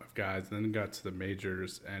amount of guys, and then got to the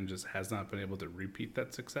majors and just has not been able to repeat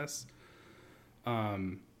that success.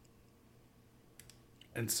 And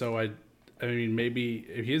so I mean, maybe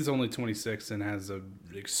if he is only 26 and has an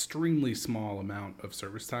extremely small amount of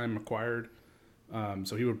service time acquired,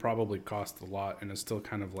 so he would probably cost a lot and is still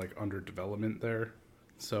kind of like under development there.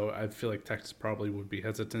 So I feel like Texas probably would be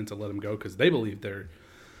hesitant to let him go because they believe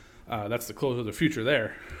that's the closer of the future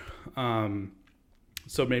there.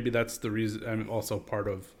 So maybe that's the reason, and also part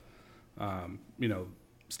of,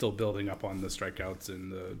 still building up on the strikeouts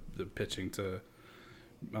and the pitching to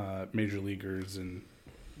major leaguers and,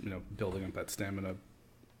 building up that stamina.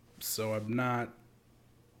 So I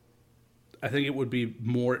think it would be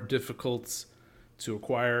more difficult to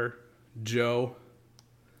acquire Joe.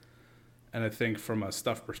 And I think from a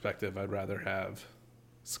stuff perspective, I'd rather have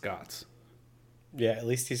Scott. Yeah, at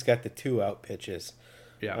least he's got the 2 out pitches.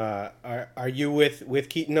 Yeah. Are you with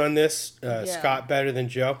Keaton on this? Yeah. Scott better than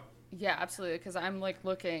Joe? Yeah, absolutely. Because I'm like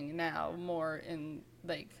looking now more in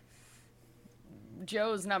like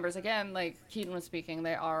Joe's numbers. Again, like Keaton was speaking,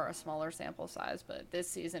 they are a smaller sample size, but this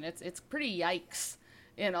season it's pretty yikes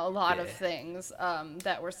in a lot of things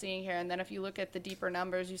that we're seeing here. And then if you look at the deeper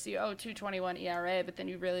numbers, you see 2.21 ERA, but then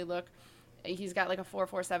you really look he's got like a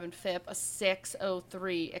 4.47 FIP, a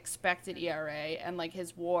 6.03 expected ERA, and like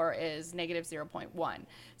his WAR is negative 0.1.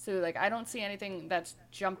 So like I don't see anything that's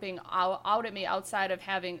jumping out at me outside of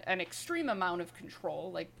having an extreme amount of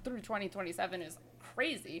control. Like through 2027 is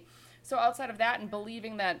crazy. So outside of that, and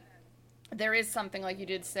believing that there is something, like you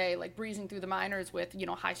did say, like breezing through the minors with, you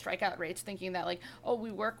know, high strikeout rates, thinking that like, oh, we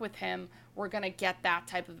work with him, we're going to get that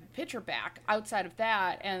type of a pitcher back. Outside of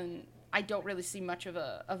that, and I don't really see much of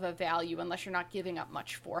a value unless you're not giving up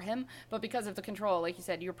much for him. But because of the control, like you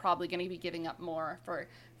said, you're probably going to be giving up more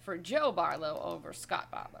for Joe Barlow over Scott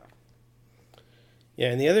Barlow.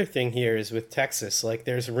 Yeah, and the other thing here is with Texas, like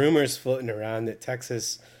there's rumors floating around that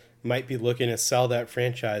Texas might be looking to sell that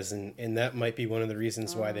franchise, and that might be one of the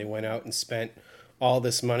reasons why they went out and spent all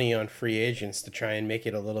this money on free agents to try and make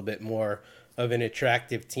it a little bit more of an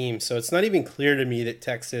attractive team. So it's not even clear to me that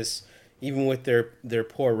Texas, even with their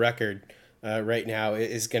poor record right now,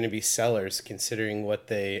 is going to be sellers, considering what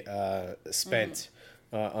they spent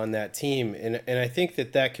on that team. And I think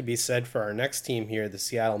that could be said for our next team here, the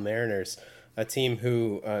Seattle Mariners, a team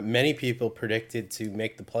who many people predicted to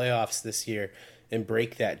make the playoffs this year and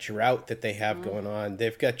break that drought that they have going on.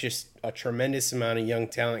 They've got just a tremendous amount of young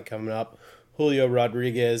talent coming up. Julio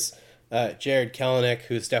Rodriguez, Jared Kelenic,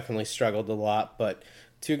 who's definitely struggled a lot, but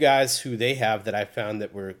two guys who they have that I found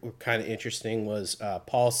that were kind of interesting was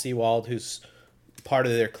Paul Sewald, who's part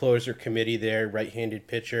of their closer committee there, right-handed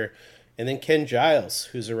pitcher, and then Ken Giles,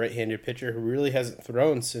 who's a right-handed pitcher who really hasn't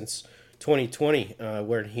thrown since 2020,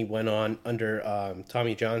 where he went on under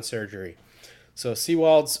Tommy John surgery. So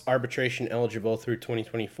Sewald's arbitration eligible through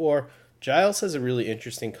 2024. Giles has a really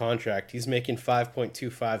interesting contract. He's making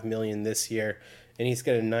 $5.25 million this year, and he's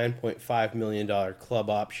got a $9.5 million club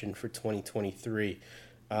option for 2023.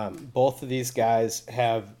 Both of these guys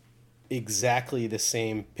have exactly the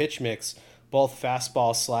same pitch mix, both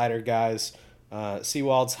fastball slider guys.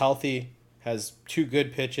 Sewald's healthy, has two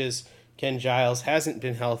good pitches. Ken Giles hasn't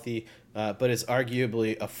been healthy, but is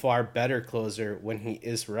arguably a far better closer when he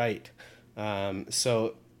is right.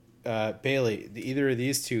 So Bailey, either of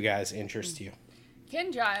these two guys interest you?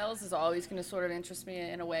 Ken Giles is always going to sort of interest me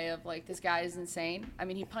in a way of like, this guy is insane. I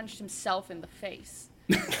mean, he punched himself in the face.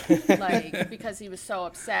 Like, because he was so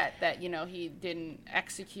upset that, you know, he didn't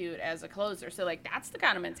execute as a closer. So like, that's the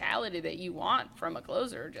kind of mentality that you want from a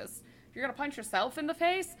closer. Just, if you're going to punch yourself in the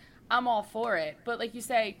face, I'm all for it. But like you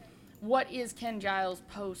say, what is Ken Giles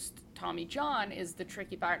post Tommy John is the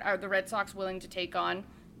tricky part. Are the Red Sox willing to take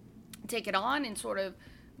it on and sort of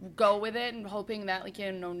go with it, and hoping that, like,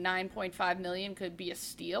 you know, $9.5 million could be a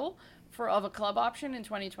steal of a club option in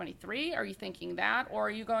 2023? Are you thinking that, or are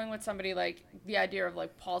you going with somebody like the idea of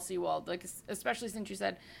like Paul Sewald, like, especially since you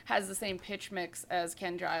said has the same pitch mix as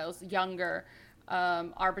Ken Giles, younger,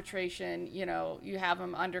 arbitration, you know, you have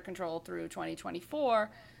him under control through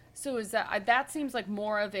 2024. So is that seems like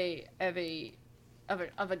more of a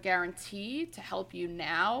guarantee to help you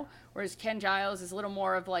now, whereas Ken Giles is a little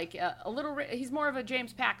more of like he's more of a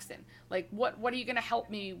James Paxton. Like, what are you going to help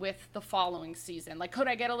me with the following season? Like, could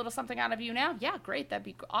I get a little something out of you now? Yeah, great, that'd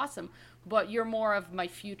be awesome. But you're more of my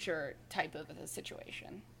future type of a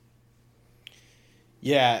situation.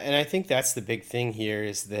 Yeah, and I think that's the big thing here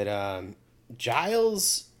is that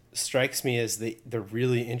Giles strikes me as the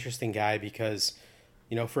really interesting guy because,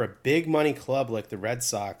 you know, for a big money club like the Red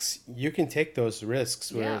Sox, you can take those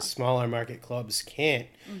risks whereas smaller market clubs can't.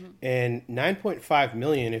 Mm-hmm. And $9.5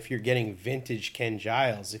 million, if you're getting vintage Ken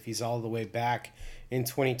Giles, if he's all the way back in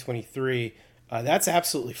 2023, that's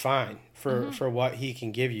absolutely fine for what he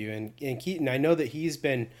can give you. And Keaton, I know that he's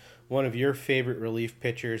been one of your favorite relief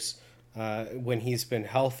pitchers when he's been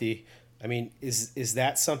healthy. I mean, is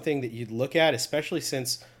that something that you'd look at, especially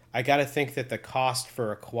since I got to think that the cost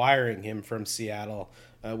for acquiring him from Seattle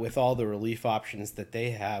with all the relief options that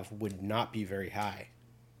they have would not be very high.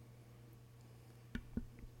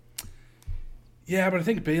 Yeah, but I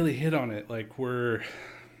think Bailey hit on it. Like, we're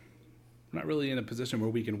not really in a position where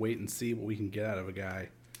we can wait and see what we can get out of a guy.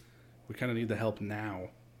 We kind of need the help now.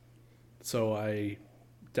 So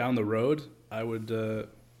down the road, I would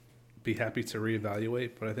be happy to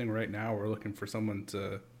reevaluate. But I think right now we're looking for someone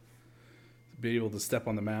to be able to step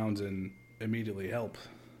on the mound and immediately help.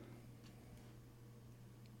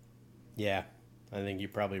 Yeah, I think you're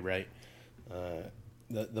probably right.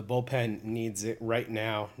 The bullpen needs it right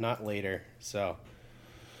now, not later. So,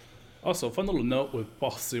 also, fun little note with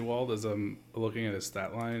Paul Sewald as I'm looking at his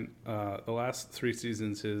stat line. The last 3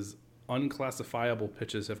 seasons, his unclassifiable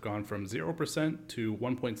pitches have gone from 0% to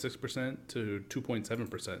 1.6% to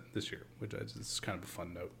 2.7% this year, which is kind of a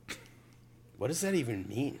fun note. What does that even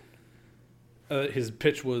mean? His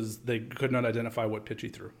pitch was, they could not identify what pitch he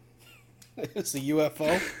threw. It's a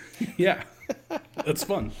UFO? Yeah. That's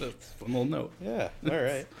fun. That's a fun little note. Yeah, all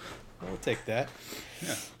right. I'll take that.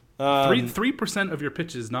 Yeah. 3% of your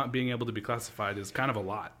pitches not being able to be classified is kind of a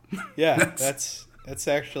lot. Yeah, that's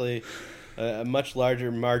actually a much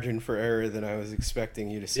larger margin for error than I was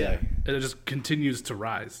expecting you to say. Yeah. And it just continues to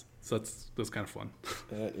rise. So that's kind of fun.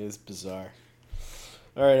 That is bizarre.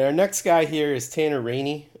 All right, our next guy here is Tanner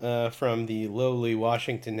Rainey from the lowly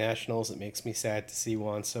Washington Nationals. It makes me sad to see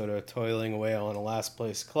Juan Soto toiling away on a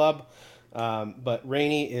last-place club. But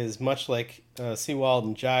Rainey is much like Sewald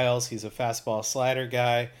and Giles. He's a fastball slider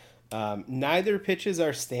guy. Neither pitches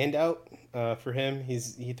are standout for him.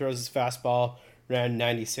 He throws his fastball around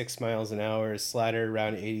 96 miles an hour, his slider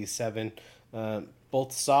around 87.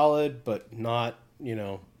 Both solid, but not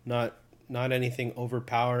anything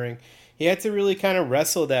overpowering. He had to really kind of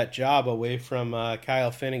wrestle that job away from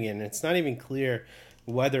Kyle Finnegan. It's not even clear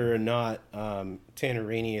whether or not Tanner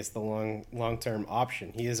Rainey is the long-term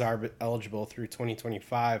option. He is eligible through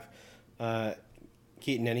 2025.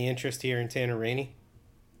 Keaton, any interest here in Tanner Rainey?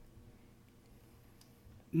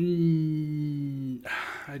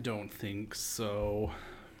 I don't think so.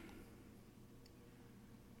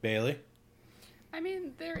 Bailey? I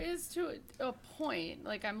mean, there is to a point.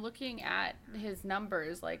 Like, I'm looking at his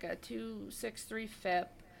numbers, like a 2.63 FIP.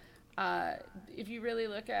 If you really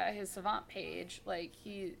look at his Savant page, like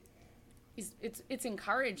it's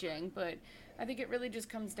encouraging, but I think it really just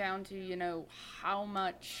comes down to, how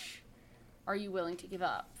much are you willing to give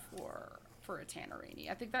up for a Tanner Rainey?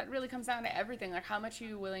 I think that really comes down to everything. Like, how much are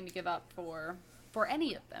you willing to give up for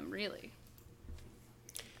any of them, really?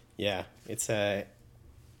 Yeah, it's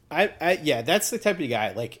that's the type of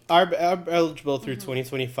guy. Like, are eligible through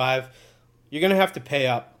 2025. You're gonna have to pay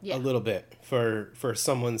up a little bit for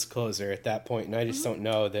someone's closer at that point, and I just don't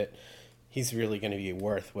know that he's really going to be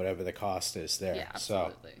worth whatever the cost is there. Yeah,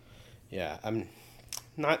 absolutely. So, yeah, I'm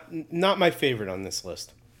not my favorite on this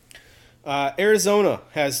list. Arizona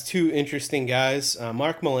has two interesting guys.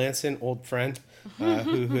 Mark Melancon, old friend,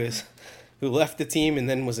 who left the team and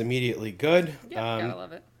then was immediately good. Yeah, gotta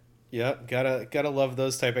love it. Yep, gotta love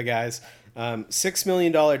those type of guys. $6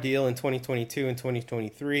 million deal in 2022 and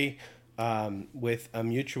 2023 with a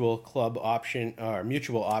mutual option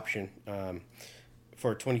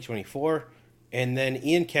for 2024, and then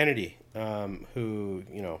Ian Kennedy, who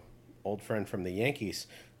old friend from the Yankees,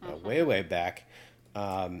 way back.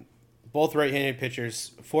 Both right-handed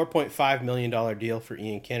pitchers. $4.5 million deal for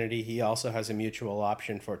Ian Kennedy. He also has a mutual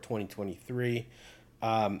option for 2023.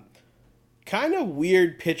 Kind of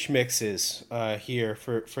weird pitch mixes here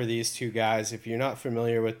for these two guys. If you're not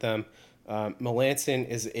familiar with them, Melancon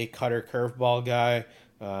is a cutter curveball guy.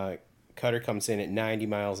 Cutter comes in at 90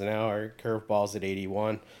 miles an hour. Curveball's at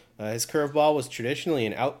 81. His curveball was traditionally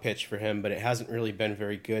an out pitch for him, but it hasn't really been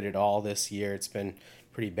very good at all this year. It's been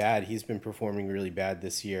pretty bad. He's been performing really bad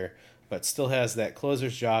this year, but still has that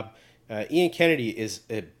closer's job. Ian Kennedy is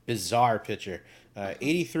a bizarre pitcher.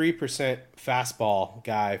 83% fastball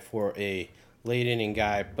guy for a late inning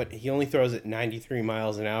guy, but he only throws at 93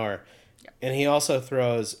 miles an hour. Yep. And he also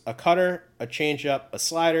throws a cutter, a changeup, a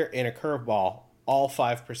slider, and a curveball, all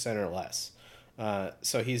 5% or less.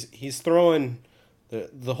 So he's throwing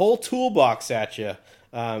the whole toolbox at you.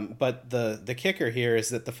 But the kicker here is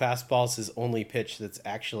that the fastball is his only pitch that's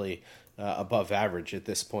actually above average at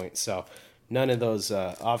this point. So none of those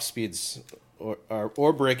off speeds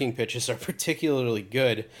or breaking pitches are particularly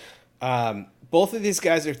good. Both of these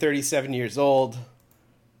guys are 37 years old.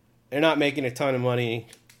 They're not making a ton of money.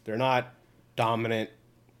 They're not dominant.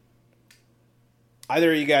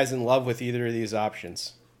 Either are you guys in love with either of these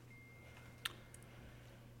options?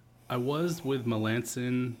 I was with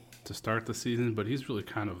Melancon to start the season, but he's really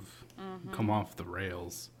kind of come off the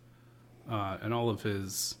rails. And all of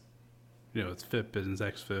his, his FIP and his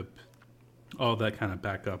XFIP, all that kind of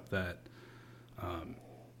back up that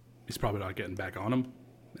he's probably not getting back on him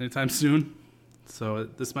anytime soon. So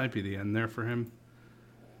this might be the end there for him.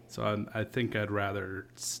 So I think I'd rather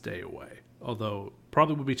stay away. Although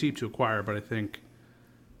probably would be cheap to acquire, but I think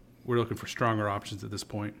we're looking for stronger options at this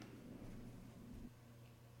point.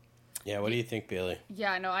 Yeah, what do you think, Bailey?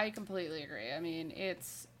 Yeah, no, I completely agree. I mean,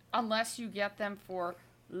 it's unless you get them for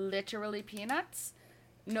literally peanuts,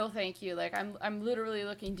 no thank you. Like I'm literally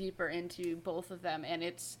looking deeper into both of them, and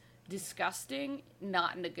it's disgusting,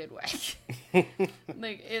 not in a good way.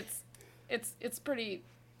 Like it's pretty,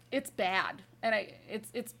 it's bad, and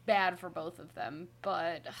it's bad for both of them.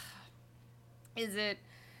 But is it?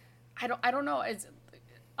 I don't know.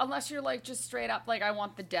 Unless you're like just straight up like I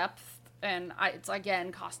want the depth. And it's,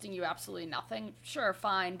 again, costing you absolutely nothing. Sure,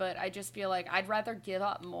 fine, but I just feel like I'd rather give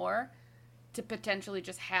up more to potentially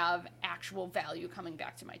just have actual value coming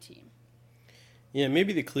back to my team. Yeah,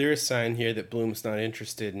 maybe the clearest sign here that Bloom's not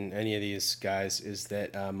interested in any of these guys is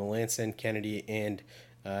that Melancon Kennedy and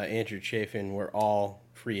Andrew Chafin were all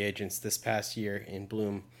free agents this past year, and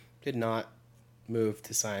Bloom did not move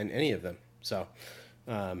to sign any of them. So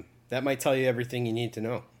that might tell you everything you need to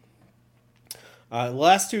know. The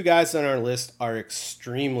last two guys on our list are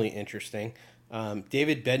extremely interesting.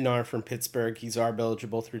 David Bednar from Pittsburgh, he's ARB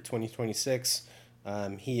eligible through 2026.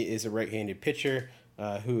 He is a right-handed pitcher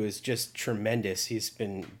who is just tremendous. He's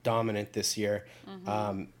been dominant this year.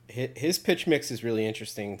 His pitch mix is really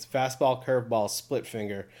interesting. It's fastball, curveball, split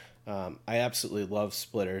finger. I absolutely love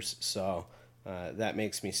splitters, so that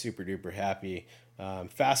makes me super duper happy.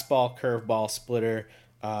 Fastball, curveball, splitter.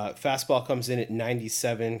 Fastball comes in at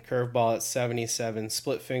 97, curveball at 77,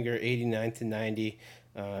 split finger 89 to 90.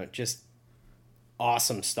 Just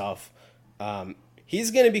awesome stuff.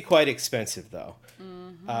 He's going to be quite expensive, though.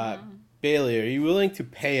 Bailey, are you willing to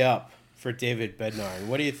pay up for David Bednar? And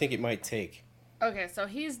what do you think it might take? Okay, so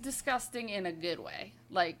he's disgusting in a good way.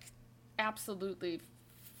 Like, absolutely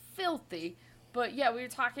filthy. But yeah, we were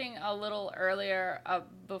talking a little earlier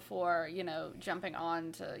before, jumping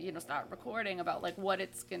on to, start recording about like what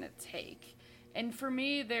it's going to take. And for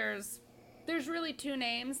me, there's really two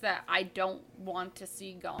names that I don't want to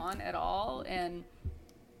see gone at all. And,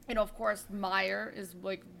 of course, Meyer is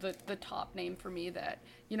like the top name for me that,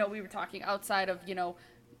 we were talking outside of,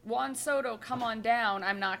 Juan Soto, come on down.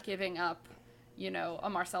 I'm not giving up, a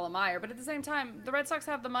Marcelo Meyer. But at the same time, the Red Sox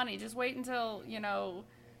have the money. Just wait until,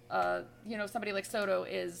 somebody like Soto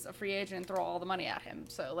is a free agent and throw all the money at him.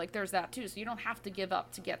 So, like, there's that, too. So you don't have to give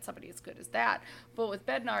up to get somebody as good as that. But with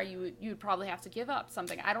Bednar, you'd probably have to give up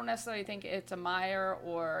something. I don't necessarily think it's a Meyer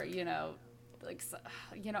or,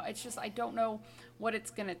 it's just I don't know what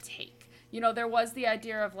it's going to take. There was the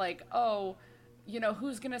idea of, like,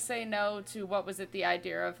 who's going to say no to, what was it, the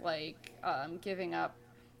idea of, like, giving up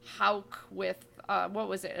Houck with, what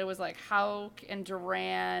was it? It was, like, Houck and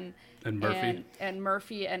Duran and Murphy. And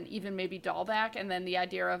Murphy and even maybe Dahlback. And then the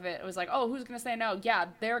idea of it was like, who's going to say no? Yeah,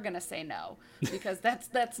 they're going to say no because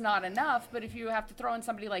that's not enough. But if you have to throw in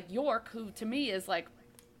somebody like York, who to me is like,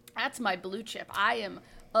 that's my blue chip. I am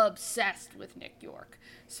obsessed with Nick York.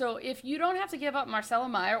 So if you don't have to give up Marcelo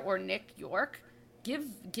Meyer or Nick York, give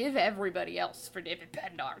everybody else for David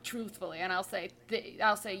Bednar, truthfully. And I'll say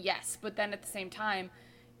yes. But then at the same time,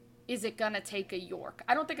 is it going to take a York?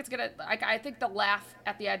 I don't think it's going to, I think they'll laugh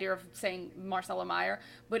at the idea of saying Marcelo Meyer,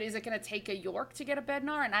 but is it going to take a York to get a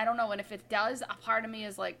Bednar? And I don't know. And if it does, a part of me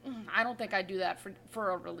is like, I don't think I'd do that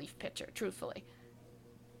for a relief pitcher, truthfully.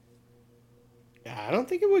 Yeah, I don't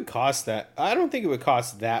think it would cost that. I don't think it would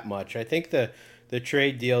cost that much. I think the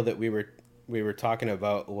trade deal that we were talking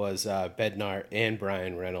about was Bednar and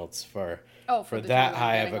Brian Reynolds for that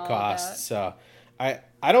high of a cost. So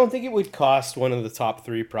I don't think it would cost one of the top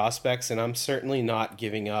three prospects, and I'm certainly not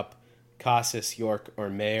giving up Casas, York, or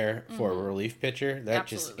Mayer for a relief pitcher. That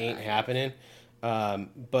absolutely just ain't happening.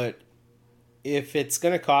 But if it's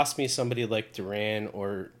going to cost me somebody like Duran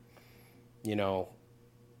or,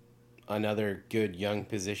 another good young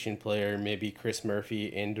position player, maybe Chris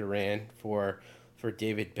Murphy and Duran for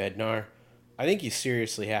David Bednar, I think you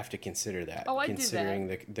seriously have to consider that. Oh, I'd considering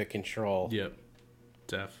do that. The control. Yep.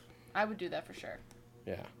 Def. I would do that for sure.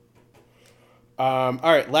 Yeah. All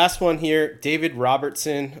right, last one here. David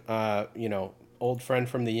Robertson, old friend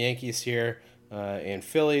from the Yankees here and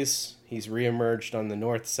Phillies. He's reemerged on the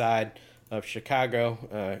north side of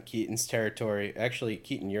Chicago, Keaton's territory. Actually,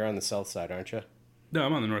 Keaton, you're on the south side, aren't you? No,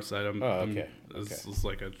 I'm on the north side. Okay. It's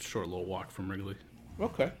like a short little walk from Wrigley.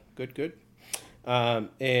 Okay, good.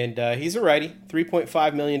 And he's a righty,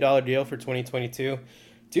 $3.5 million deal for 2022.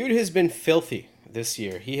 Dude has been filthy this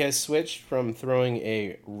year. He has switched from throwing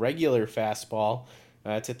a regular fastball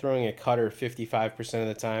to throwing a cutter 55% of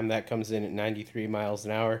the time. That comes in at 93 miles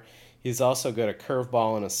an hour. He's also got a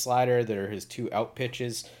curveball and a slider that are his two out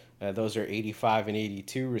pitches. Those are 85 and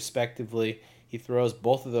 82 respectively. He throws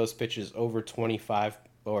both of those pitches over 25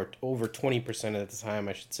 or over 20% of the time,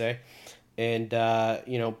 I should say. And,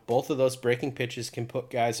 both of those breaking pitches can put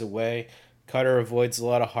guys away. Cutter avoids a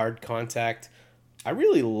lot of hard contact. I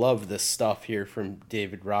really love this stuff here from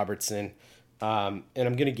David Robertson. And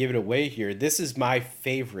I'm going to give it away here. This is my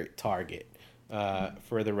favorite target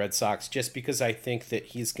for the Red Sox just because I think that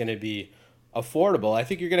he's going to be affordable. I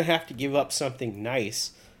think you're going to have to give up something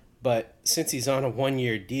nice. But since he's on a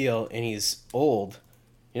one-year deal and he's old,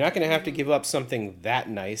 you're not going to have to give up something that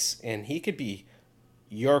nice. And he could be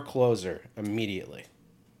your closer immediately.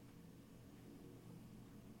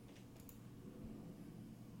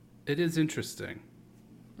 It is interesting.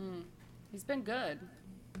 He's been good.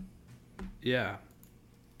 Yeah.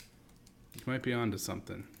 You might be onto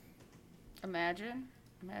something. Imagine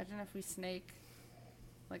if we snake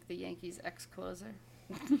like the Yankees ex-closer.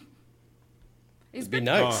 He's been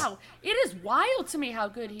nice. Wow. It is wild to me how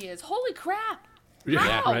good he is. Holy crap. Yeah,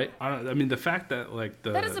 How? right? I mean, the fact that, like,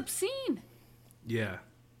 That is obscene. Yeah.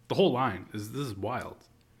 The whole line this is wild.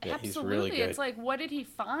 Yeah, he's Absolutely. really good. It's like, what did he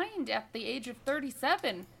find at the age of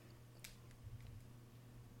 37?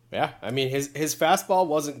 Yeah, I mean, his fastball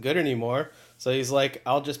wasn't good anymore, so he's like,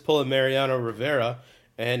 I'll just pull a Mariano Rivera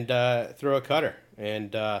and throw a cutter.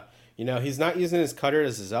 And, he's not using his cutter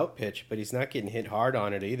as his out pitch, but he's not getting hit hard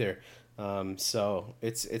on it either. So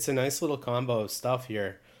it's a nice little combo of stuff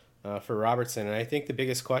here for Robertson. And I think the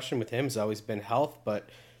biggest question with him has always been health, but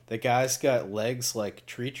the guy's got legs like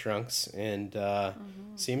tree trunks and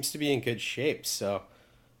seems to be in good shape. So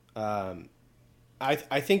I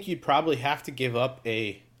think you'd probably have to give up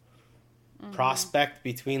a prospect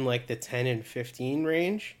between like the 10 and 15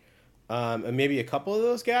 range, and maybe a couple of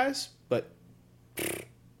those guys, but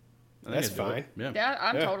that's fine. Yeah,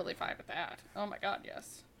 I'm totally fine with that. Oh my God,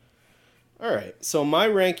 yes. All right, so my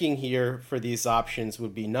ranking here for these options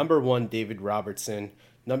would be number 1, David Robertson,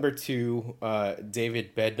 number 2,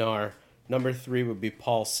 David Bednar, number 3 would be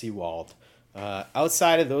Paul Sewald.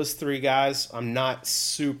 Outside of those 3 guys, I'm not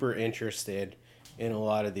super interested in a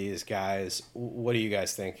lot of these guys. What do you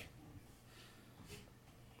guys think?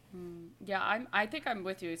 Yeah, I think I'm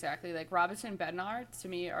with you exactly. Like Robinson and Bednar, to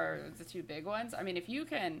me, are the 2 big ones. I mean, if you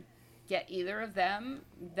can get either of them,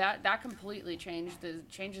 that completely changes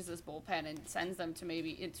this bullpen and sends them to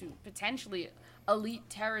maybe into potentially elite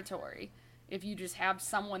territory. If you just have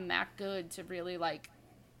someone that good to really like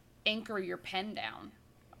anchor your pen down,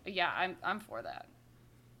 yeah, I'm for that.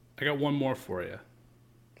 I got one more for you.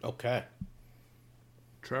 Okay.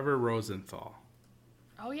 Trevor Rosenthal.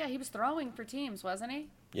 Oh yeah, he was throwing for teams, wasn't he?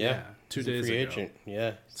 Yeah, 2 he's a days free ago. agent.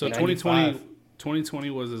 Yeah. So 2020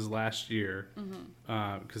 was his last year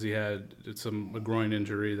because he had a groin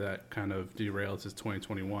injury that kind of derailed his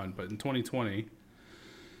 2021. But in 2020,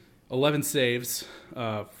 11 saves,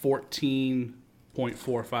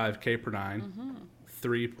 14.45 K per nine,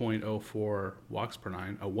 3.04 walks per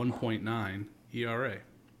nine, a 1.9 ERA.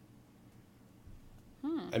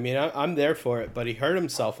 I mean, I'm there for it, but he hurt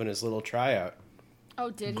himself in his little tryout.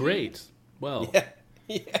 Oh, did he? Great. Well,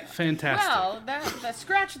 fantastic. Well, that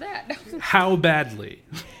scratch that. How badly?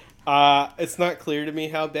 It's not clear to me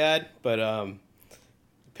how bad, but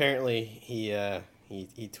apparently he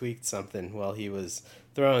tweaked something while he was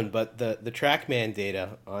throwing. But the TrackMan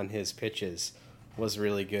data on his pitches was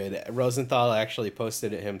really good. Rosenthal actually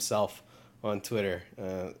posted it himself on Twitter.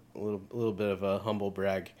 A little bit of a humble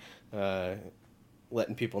brag,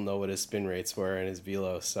 letting people know what his spin rates were and his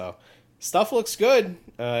velo. So stuff looks good.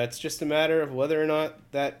 It's just a matter of whether or not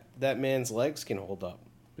that man's legs can hold up.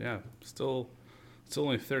 Yeah, still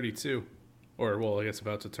only 32. Or, well, I guess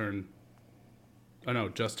about to turn... Oh, no,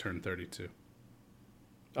 just turned 32.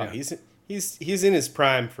 Oh, Yeah. he's in his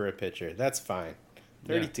prime for a pitcher. That's fine.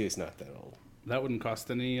 32 is not that old. That wouldn't cost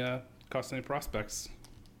any prospects.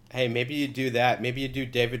 Hey, maybe you do that. Maybe you do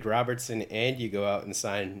David Robertson and you go out and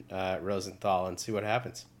sign Rosenthal and see what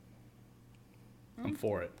happens. I'm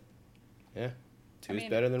for it. Yeah, two is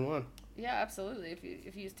better than one. Yeah, absolutely.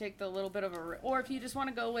 If you take the little bit of or if you just want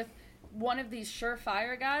to go with one of these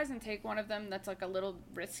surefire guys and take one of them that's like a little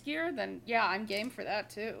riskier, then yeah, I'm game for that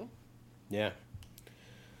too. Yeah.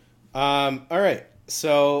 All right.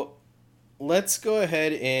 So let's go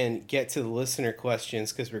ahead and get to the listener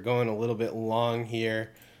questions because we're going a little bit long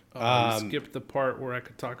here. You skipped the part where I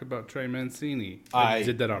could talk about Trey Mancini. I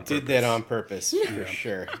did that on purpose. For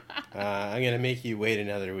sure. I'm going to make you wait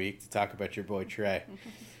another week to talk about your boy Trey.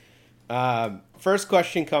 First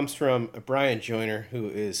question comes from Brian Joyner, who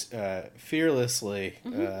is fearlessly,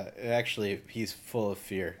 actually, he's full of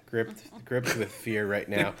fear, gripped with fear right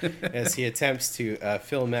now as he attempts to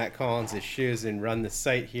fill Matt Collins' shoes and run the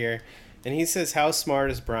site here. And he says, how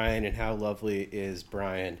smart is Brian and how lovely is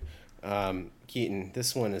Brian? Keaton,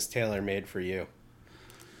 this one is tailor-made for you.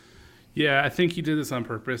 Yeah, I think he did this on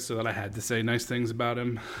purpose so that I had to say nice things about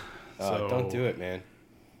him. Don't do it, man.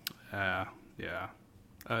 Yeah.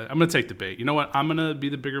 I'm going to take the bait. You know what? I'm going to be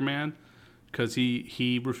the bigger man because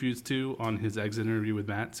he refused to, on his exit interview with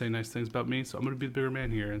Matt, say nice things about me. So I'm going to be the bigger man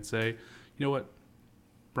here and say, you know what,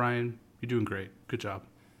 Brian, you're doing great. Good job.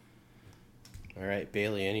 All right,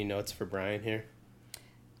 Bailey, any notes for Brian here?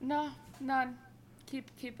 No, none.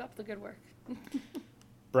 Keep up the good work.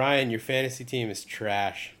 Brian, your fantasy team is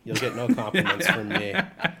trash. You'll get no compliments from me.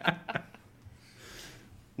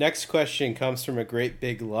 Next question comes from a great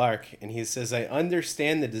big lark, and he says, I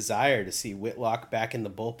understand the desire to see Whitlock back in the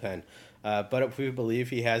bullpen, but if we believe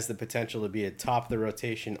he has the potential to be a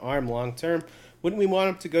top-of-the-rotation arm long-term, wouldn't we want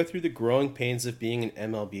him to go through the growing pains of being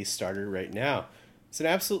an MLB starter right now? It's an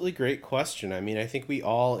absolutely great question. I mean, I think we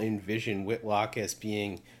all envision Whitlock as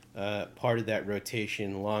being part of that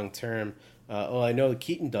rotation long-term. Well, I know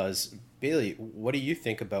Keaton does. Bailey, what do you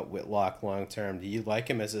think about Whitlock long-term? Do you like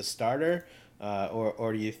him as a starter?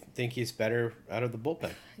 Or do you think he's better out of the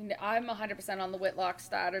bullpen? I'm 100% on the Whitlock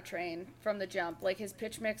starter train from the jump. Like, his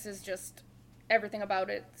pitch mix is just, everything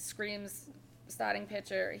about it screams starting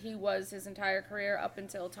pitcher. He was his entire career up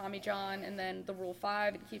until Tommy John and then the Rule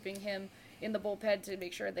 5, and keeping him in the bullpen to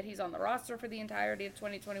make sure that he's on the roster for the entirety of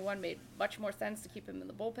 2021 made much more sense to keep him in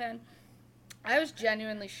the bullpen. I was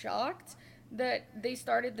genuinely shocked that they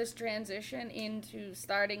started this transition into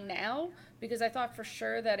starting now, because I thought for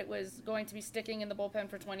sure that it was going to be sticking in the bullpen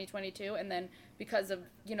for 2022, and then because of,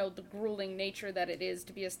 you know, the grueling nature that it is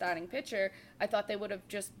to be a starting pitcher, I thought they would have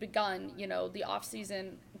just begun, you know, the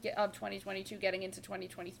offseason of 2022 getting into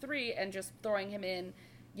 2023 and just throwing him in,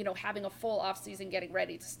 you know, having a full offseason getting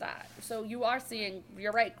ready to start. So you are seeing,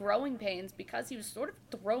 you're right, growing pains because he was sort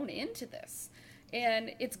of thrown into this.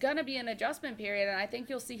 And it's going to be an adjustment period, and I think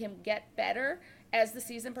you'll see him get better as the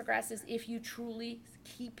season progresses if you truly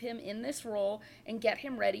keep him in this role and get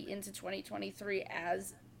him ready into 2023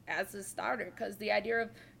 as a starter. Because the idea of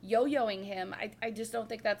yo-yoing him, I just don't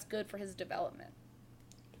think that's good for his development.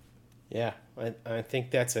 Yeah, I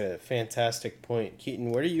think that's a fantastic point.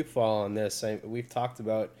 Keaton, where do you fall on this? We've talked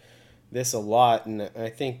about this a lot, and I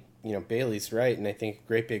think, you know, Bailey's right, and I think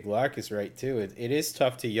Great Big Lark is right too. It is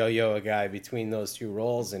tough to yo-yo a guy between those two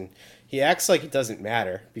roles, and he acts like it doesn't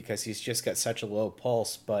matter because he's just got such a low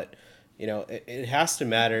pulse, but, you know, it has to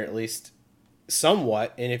matter at least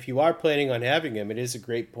somewhat, and if you are planning on having him, it is a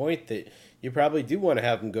great point that you probably do want to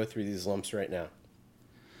have him go through these lumps right now.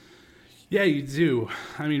 Yeah, you do.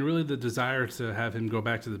 I mean, really the desire to have him go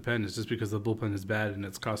back to the pen is just because the bullpen is bad and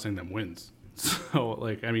it's costing them wins. So,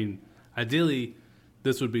 like, I mean, ideally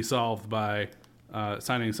this would be solved by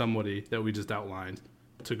signing somebody that we just outlined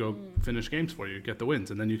to go finish games for you, get the wins,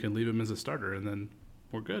 and then you can leave him as a starter, and then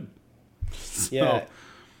we're good. Yeah,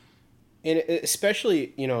 and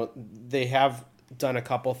especially, you know, they have done a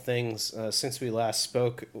couple things since we last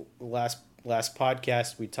spoke. Last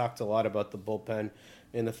podcast, we talked a lot about the bullpen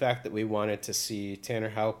and the fact that we wanted to see Tanner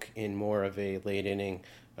Houck in more of a late inning,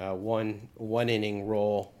 one inning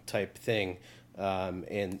role type thing.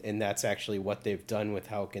 And that's actually what they've done with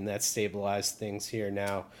Houck, and that's stabilized things here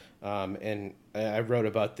now. And I wrote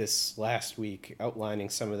about this last week, outlining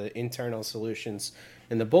some of the internal solutions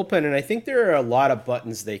in the bullpen, and I think there are a lot of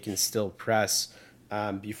buttons they can still press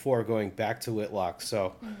before going back to Whitlock.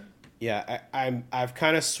 So, yeah, I've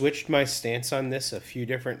kind of switched my stance on this a few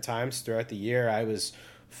different times throughout the year. I was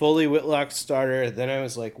fully Whitlock starter, then I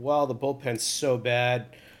was like, well, the bullpen's so bad,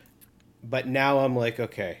 but now I'm like,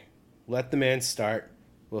 okay, let the man start.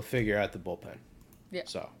 We'll figure out the bullpen. Yeah.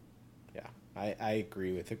 So, yeah, I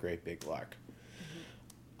agree with the Great Big Lark.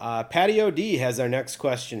 Patty O.D. has our next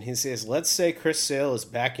question. He says, let's say Chris Sale is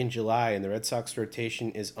back in July and the Red Sox rotation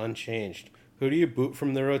is unchanged. Who do you boot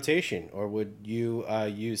from the rotation? Or would you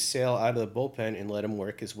use Sale out of the bullpen and let him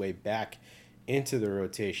work his way back into the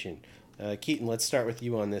rotation? Keaton, let's start with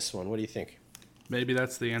you on this one. What do you think? Maybe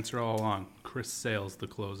that's the answer all along. Chris Sale's the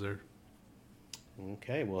closer.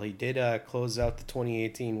 Okay, well, he did close out the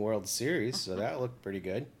 2018 World Series, so that looked pretty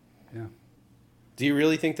good. Yeah. Do you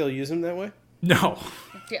really think they'll use him that way? No.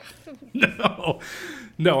 Yeah.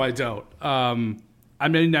 No, I don't. I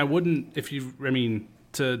mean, I wouldn't,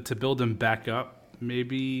 to build him back up,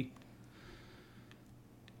 maybe.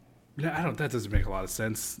 That doesn't make a lot of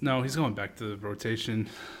sense. No, he's going back to the rotation.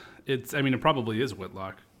 It probably is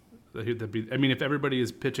Whitlock. If everybody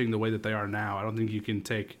is pitching the way that they are now, I don't think you can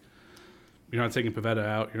you're not taking Pivetta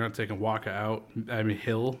out, you're not taking Waka out. I mean,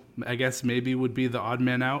 Hill, I guess, maybe would be the odd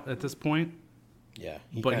man out at this point. Yeah.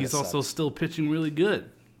 But he's also still pitching really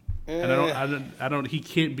good. And he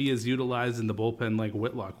can't be as utilized in the bullpen like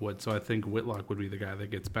Whitlock would, so I think Whitlock would be the guy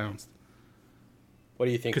that gets bounced. What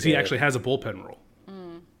do you think? Because he actually has a bullpen role.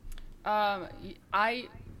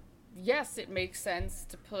 Yes, it makes sense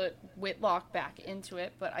to put Whitlock back into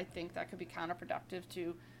it, but I think that could be counterproductive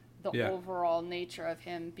to the overall nature of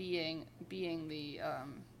him being the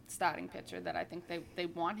starting pitcher that I think they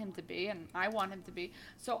want him to be, and I want him to be.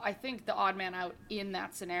 So I think the odd man out in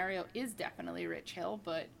that scenario is definitely Rich Hill,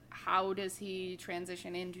 but how does he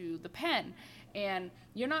transition into the pen? And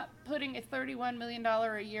you're not putting a $31 million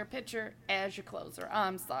a year pitcher as your closer.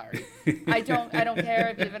 I'm sorry. I don't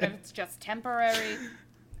care even if it's just temporary.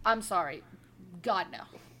 I'm sorry. God, no.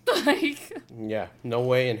 Like, Yeah, no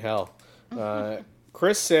way in hell.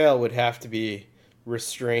 Chris Sale would have to be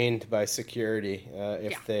restrained by security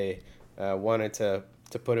if they wanted to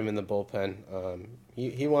put him in the bullpen.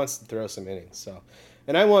 He wants to throw some innings, so.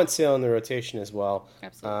 And I want Sale in the rotation as well.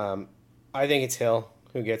 Absolutely. I think it's Hill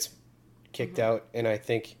who gets kicked out, and I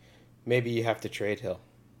think maybe you have to trade Hill.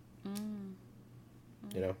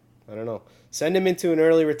 You know, I don't know. Send him into an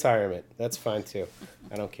early retirement. That's fine too.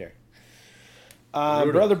 I don't care.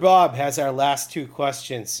 Brother Bob has our last two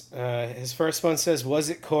questions. His first one says, was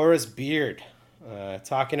it Cora's beard?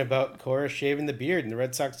 Talking about Cora shaving the beard, and the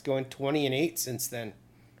Red Sox going 20-8 since then.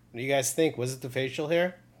 What do you guys think? Was it the facial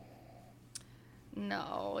hair?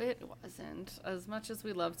 No, it wasn't. As much as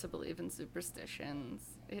we love to believe in superstitions,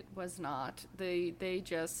 it was not. They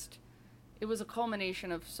just, it was a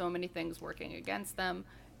culmination of so many things working against them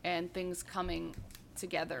and things coming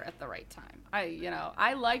together at the right time.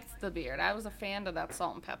 I liked the beard. I was a fan of that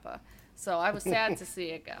salt and pepper. So I was sad to see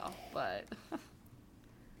it go, but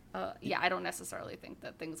I don't necessarily think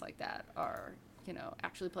that things like that are,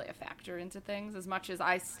 actually play a factor into things. As much as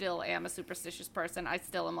I still am a superstitious person, I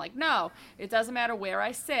still am like, no, it doesn't matter where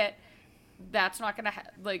I sit. That's not going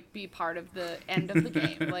to be part of the end of the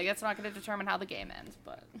game. Like, it's not going to determine how the game ends,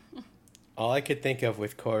 but all I could think of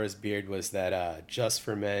with Cora's beard was that Just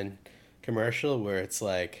for Men commercial where it's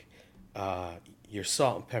like, your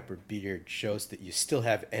salt and pepper beard shows that you still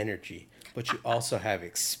have energy, but you also have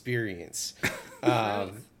experience.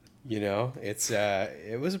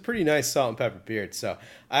 It was a pretty nice salt and pepper beard. So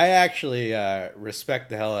I actually respect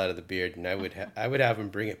the hell out of the beard, and I would have him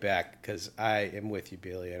bring it back because I am with you,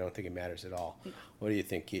 Bailey. I don't think it matters at all. What do you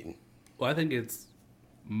think, Keaton? Well, I think it's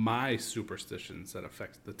my superstitions that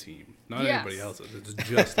affect the team, not anybody else's. It's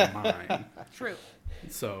just mine. True.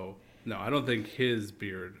 So, no, I don't think his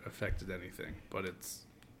beard affected anything, but it's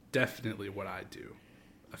definitely what I do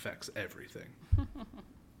affects everything.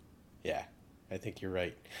 Yeah, I think you're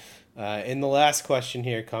right. And the last question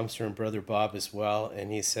here comes from Brother Bob as well,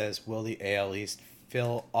 and he says, will the AL East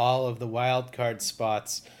fill all of the wild card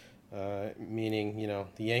spots? Meaning,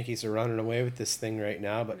 the Yankees are running away with this thing right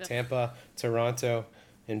now, but Tampa, Toronto,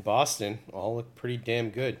 and Boston all look pretty damn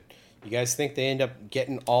good. You guys think they end up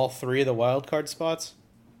getting all three of the wild card spots?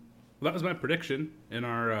 Well, that was my prediction in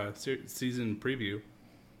our season preview.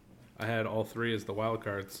 I had all three as the wild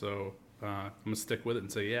cards, so I'm gonna stick with it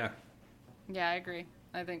and say yeah. Yeah, I agree.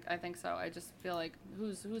 I think so. I just feel like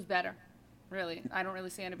who's better, really. I don't really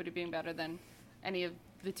see anybody being better than any of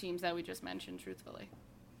the teams that we just mentioned, truthfully.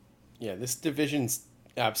 Yeah, this division's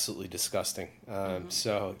absolutely disgusting.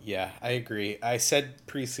 So, yeah, I agree. I said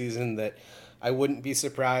preseason that I wouldn't be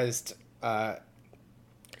surprised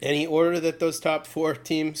any order that those top four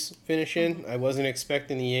teams finish in. I wasn't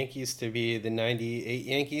expecting the Yankees to be the 98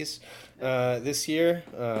 Yankees this year.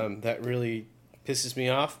 That really pisses me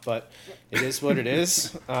off, but it is what it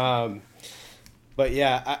is. But,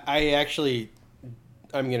 yeah,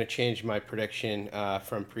 I'm going to change my prediction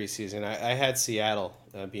from preseason. I had Seattle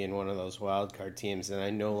being one of those wild card teams, and I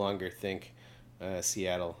no longer think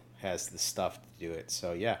Seattle has the stuff to do it.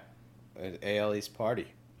 So, yeah, an AL East party.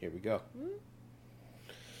 Here we go.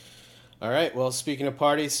 All right, well, speaking of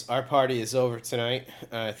parties, our party is over tonight.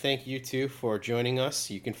 Thank you, two, for joining us.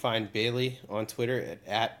 You can find Bailey on Twitter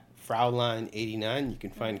at Fraulein89. You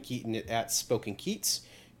can find Keaton at SpokenKeats.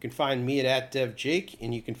 You can find me at DevJake,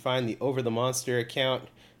 and you can find the Over the Monster account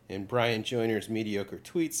and Brian Joyner's mediocre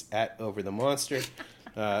tweets at Over the Monster.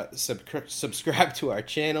 Subscribe to our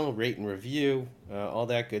channel, rate and review, all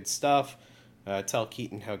that good stuff. Tell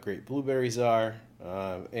Keaton how great blueberries are.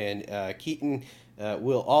 And Keaton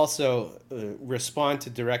will also respond to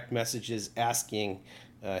direct messages asking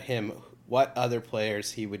him what other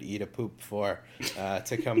players he would eat a poop for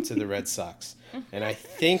to come to the Red Sox. And I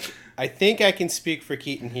think I can speak for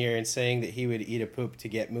Keaton here in saying that he would eat a poop to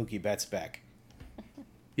get Mookie Betts back.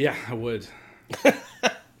 Yeah, I would.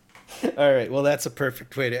 All right, well, that's a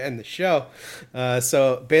perfect way to end the show.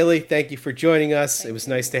 So, Bailey, thank you for joining us. It was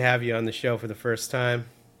nice to have you on the show for the first time.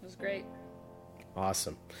 It was great.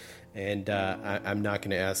 Awesome. And I'm not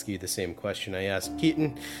going to ask you the same question I asked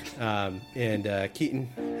Keaton. Keaton,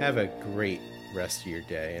 have a great rest of your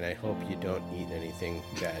day, and I hope you don't eat anything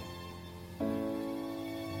bad.